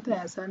देखा जाए तो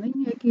ऐसा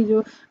नहीं है कि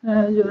जो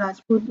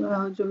राजपूत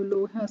जो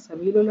लोग हैं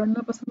सभी लोग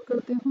लड़ना पसंद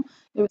करते हों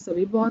या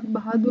सभी बहुत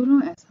बहादुर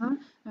हों, ऐसा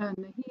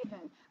नहीं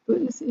है। तो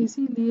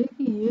इसीलिए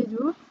कि ये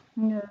जो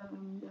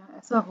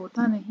ऐसा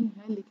होता नहीं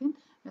है, लेकिन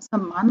ऐसा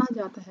माना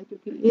जाता है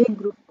क्योंकि एक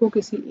ग्रुप को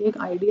किसी एक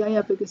आइडिया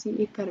या फिर किसी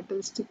एक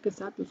कैरेक्टरिस्टिक के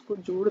साथ उसको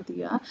जोड़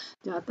दिया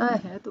जाता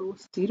है तो वो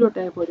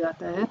स्टीरियोटाइप हो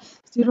जाता है।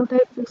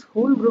 Stereotype fix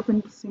whole group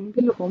in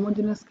single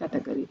homogeneous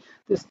category.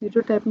 तो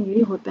स्टीरियोटाइप में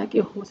यही होता है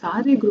कि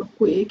सारे ग्रुप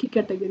को एक ही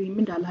कैटेगरी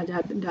में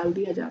डाल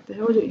दिया जाता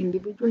है, और जो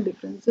इंडिविजुअल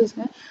डिफरेंसेस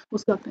हैं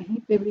उसका कहीं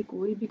पे भी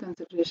कोई भी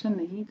कंसिडरेशन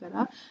नहीं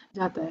करा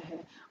जाता है,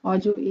 और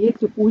जो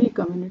पूरी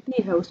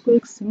कम्युनिटी है उसको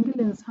एक सिंगल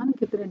इंसान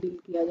की तरह डील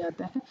किया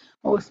जाता है,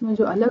 और उसमें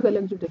जो अलग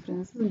अलग जो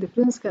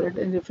डिफरेंसेस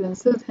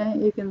हैं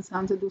एक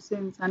इंसान से दूसरे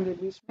इंसान के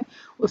बीच में,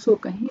 उसको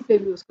कहीं पे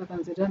भी उसका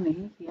कंसिडर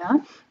नहीं किया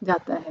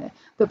जाता है।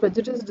 तो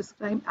prejudice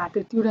describe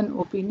attitude and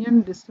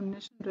opinion,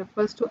 discrimination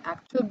refers to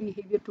actual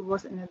behavior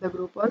towards another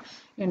group or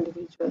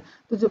individual।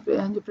 तो जो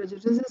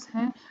prejudices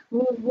हैं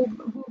वो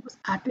बस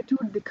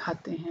एटीट्यूड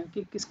दिखाते हैं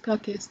कि किसका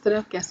किस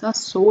तरह कैसा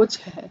सोच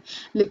है,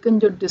 लेकिन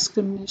जो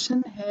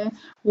डिस्क्रिमिनेशन है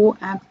वो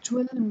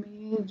एक्चुअल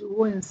में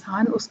जो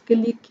इंसान उसके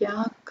लिए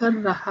क्या कर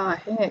रहा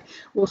है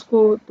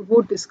उसको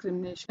वो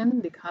डिस्क्रिमिनेशन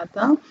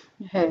दिखाता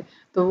है।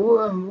 तो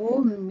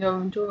वो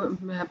जो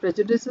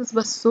प्रेजुडिसेस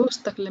बस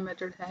सोच तक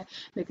लिमिटेड है,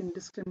 लेकिन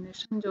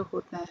डिस्क्रिमिनेशन जो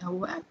होता है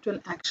वो एक्चुअल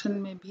एक्शन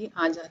में भी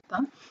आ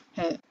जाता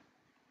है।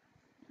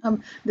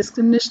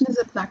 Discrimination is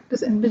a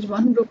practice in which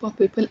one group of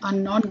people are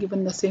not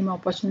given the same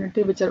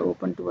opportunity which are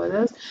open to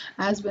others,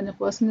 as when a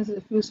person is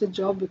refused a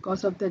job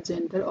because of their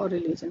gender or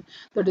religion।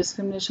 तो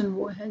discrimination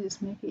वो है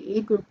जिसमें कि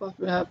एक group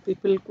of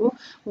people को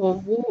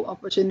वो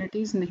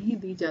opportunities नहीं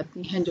दी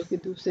जाती हैं जो कि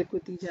दूसरे को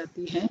दी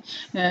जाती हैं।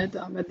 तो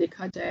अगर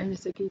देखा जाए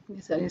जैसे कि इतनी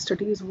सारी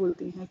स्टडीज़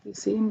बोलती हैं कि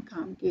सेम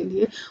काम के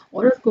लिए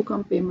औरत को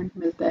कम पेमेंट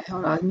मिलता है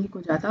और आदमी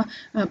को ज़्यादा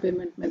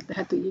पेमेंट मिलता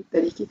है, तो ये एक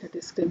तरीके का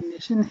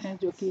डिस्क्रिमिनेशन है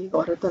जो कि एक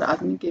औरत और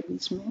आदमी के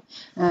बीच में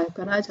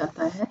करा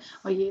जाता है।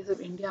 और ये सिर्फ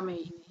इंडिया में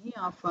ही नहीं,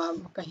 आप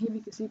कहीं भी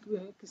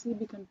किसी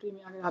भी कंट्री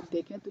में अगर आप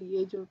देखें तो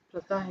ये जो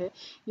प्रथा है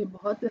ये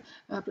बहुत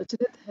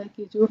प्रचलित है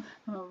कि जो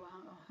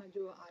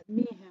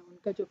आदमी है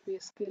उनका जो पे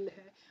स्केल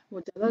है वो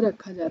ज़्यादा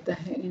रखा जाता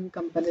है इन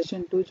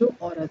कंपैरिजन टू जो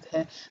औरत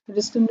है।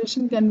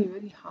 Discrimination can be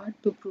very hard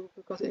to prove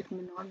because it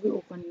may not be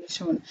openly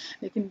shown.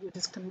 लेकिन जो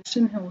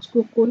डिस्क्रिमिनेशन है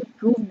उसको कोई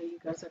प्रूव नहीं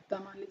कर सकता।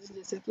 मान लीजिए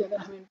जैसे कि अगर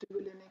हम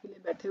इंटरव्यू लेने के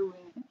लिए बैठे हुए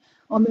हैं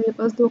और मेरे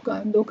पास दो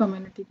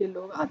कम्युनिटी के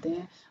लोग आते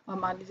हैं, और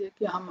मान लीजिए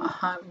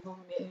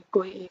कि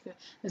कोई एक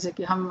जैसे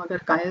कि हम अगर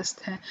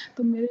कायस्थ हैं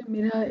तो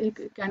मेरा एक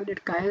कैंडिडेट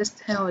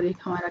कायस्थ है और एक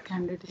हमारा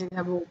कैंडिडेट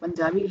है वो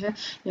पंजाबी है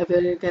या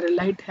फिर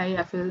केरलाइट है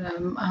या फिर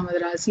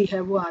मद्रासी है,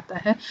 वो आता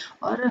है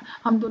और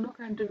हम दोनों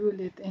का इंटरव्यू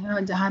लेते हैं।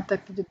 और जहाँ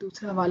तक कि जो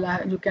दूसरा वाला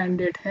जो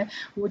कैंडिडेट है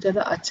वो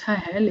ज़्यादा अच्छा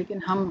है,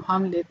 लेकिन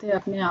हम लेते हैं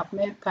अपने आप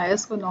में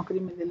कायस्थ को नौकरी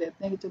में ले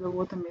लेते हैं कि चलो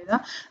वो तो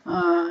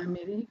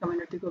मेरी ही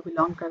कम्युनिटी को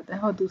बिलोंग करता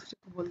है, और दूसरे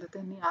को बोल देते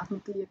हैं नहीं आप में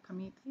तो ये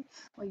कमी थी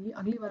और ये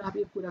अगली बार आप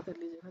ये पूरा कर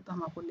लीजिएगा तो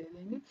हम आपको ले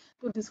लेंगे।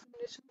 तो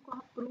डिस्क्रिमिनेशन को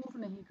आप प्रूव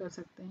नहीं कर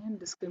सकते हैं,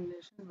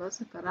 डिस्क्रिमिनेशन बस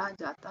करा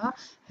जाता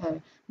है।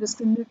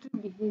 Discriminatory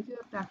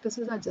behaviour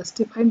practices are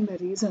justified by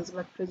reasons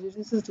but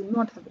prejudices do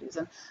not have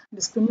reason.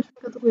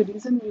 Discrimination का तो कोई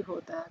रीज़न भी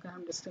होता है। अगर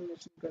हम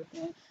डिस्क्रिमिनेशन करते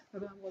हैं,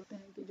 अगर हम बोलते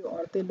हैं कि जो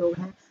औरतें लोग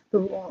हैं तो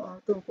वो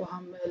औरतों को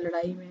हम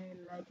लड़ाई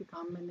के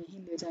काम में नहीं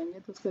ले जाएंगे,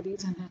 तो उसका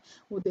रीज़न है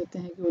वो देते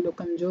हैं कि वो लोग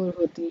कमज़ोर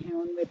होती हैं,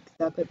 उनमें इतनी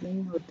ताकत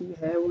नहीं होती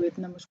है, वो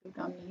इतना मुश्किल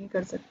काम नहीं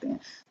कर सकते हैं,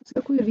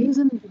 उसका कोई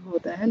रीज़न भी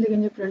होता है।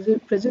 लेकिन जो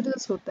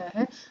प्रेजुडिस होता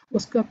है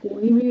उसका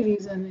कोई भी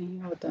रीज़न नहीं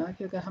होता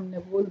कि अगर हमने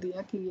बोल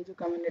दिया कि ये जो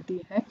कम्युनिटी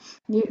है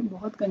ये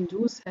बहुत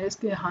कंजूस है,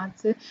 इसके हाथ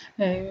से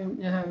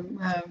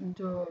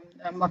जो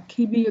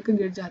मक्खी भी अगर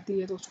गिर जाती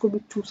है तो उसको भी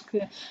चूस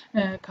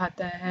के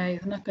खाता है,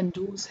 इतना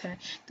कंजूस है,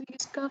 तो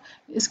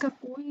इसका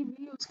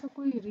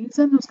कोई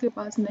रीज़न उसके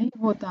पास नहीं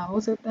होता। हो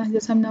सकता है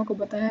जैसे हमने आपको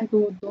बताया कि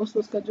वो दोस्त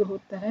उसका जो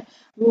होता है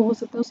वो हो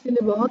सकता है उसके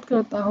लिए बहुत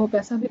करता हो,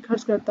 पैसा भी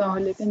खर्च करता हो,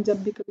 लेकिन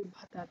जब भी कभी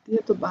बात आती है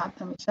तो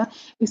बात हमेशा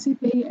इसी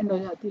पे ही एंड हो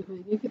जाती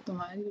होगी कि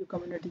तुम्हारी जो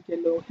कम्युनिटी के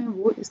लोग हैं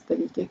वो इस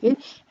तरीके के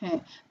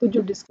हैं। तो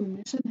जो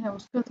डिस्क्रिमिनेशन है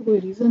उसका तो कोई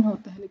रीज़न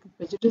होता है, लेकिन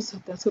प्रेजुडिस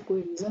होता है उसका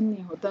कोई रीज़न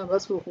नहीं होता,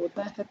 बस वो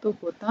होता है तो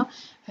होता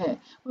है।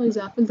 For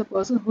example, the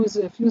person who is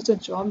refused a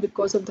job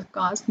because of the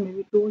caste may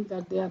be told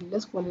that they are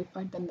less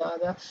qualified than the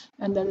other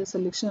and that the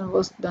selection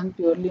was done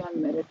purely on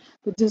merit।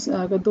 तो जिस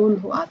अगर दो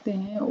लोग आते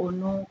हैं उन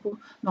लोगों को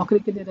नौकरी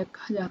के लिए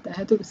रखा जाता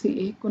है तो किसी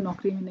एक को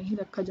नौकरी में नहीं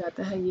रखा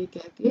जाता है ये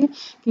कह के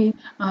कि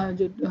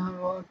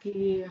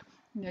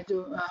जो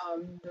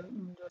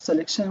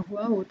सिलेक्शन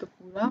हुआ वो तो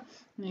पूरा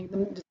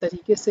एकदम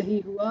तरीके से ही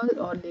हुआ,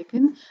 और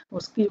लेकिन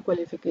उसकी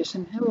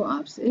क्वालिफिकेशन है वो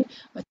आपसे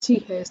अच्छी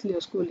है इसलिए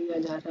उसको लिया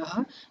जा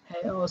रहा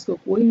है और उसको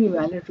कोई भी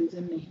वैलिड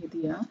रीज़न नहीं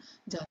दिया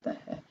जाता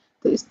है।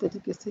 तो इस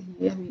तरीके से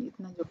ये अभी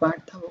इतना जो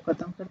पार्ट था वो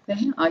ख़त्म करते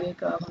हैं, आगे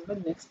का हम लोग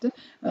नेक्स्ट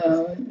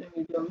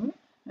वीडियो में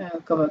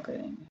कवर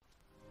करेंगे।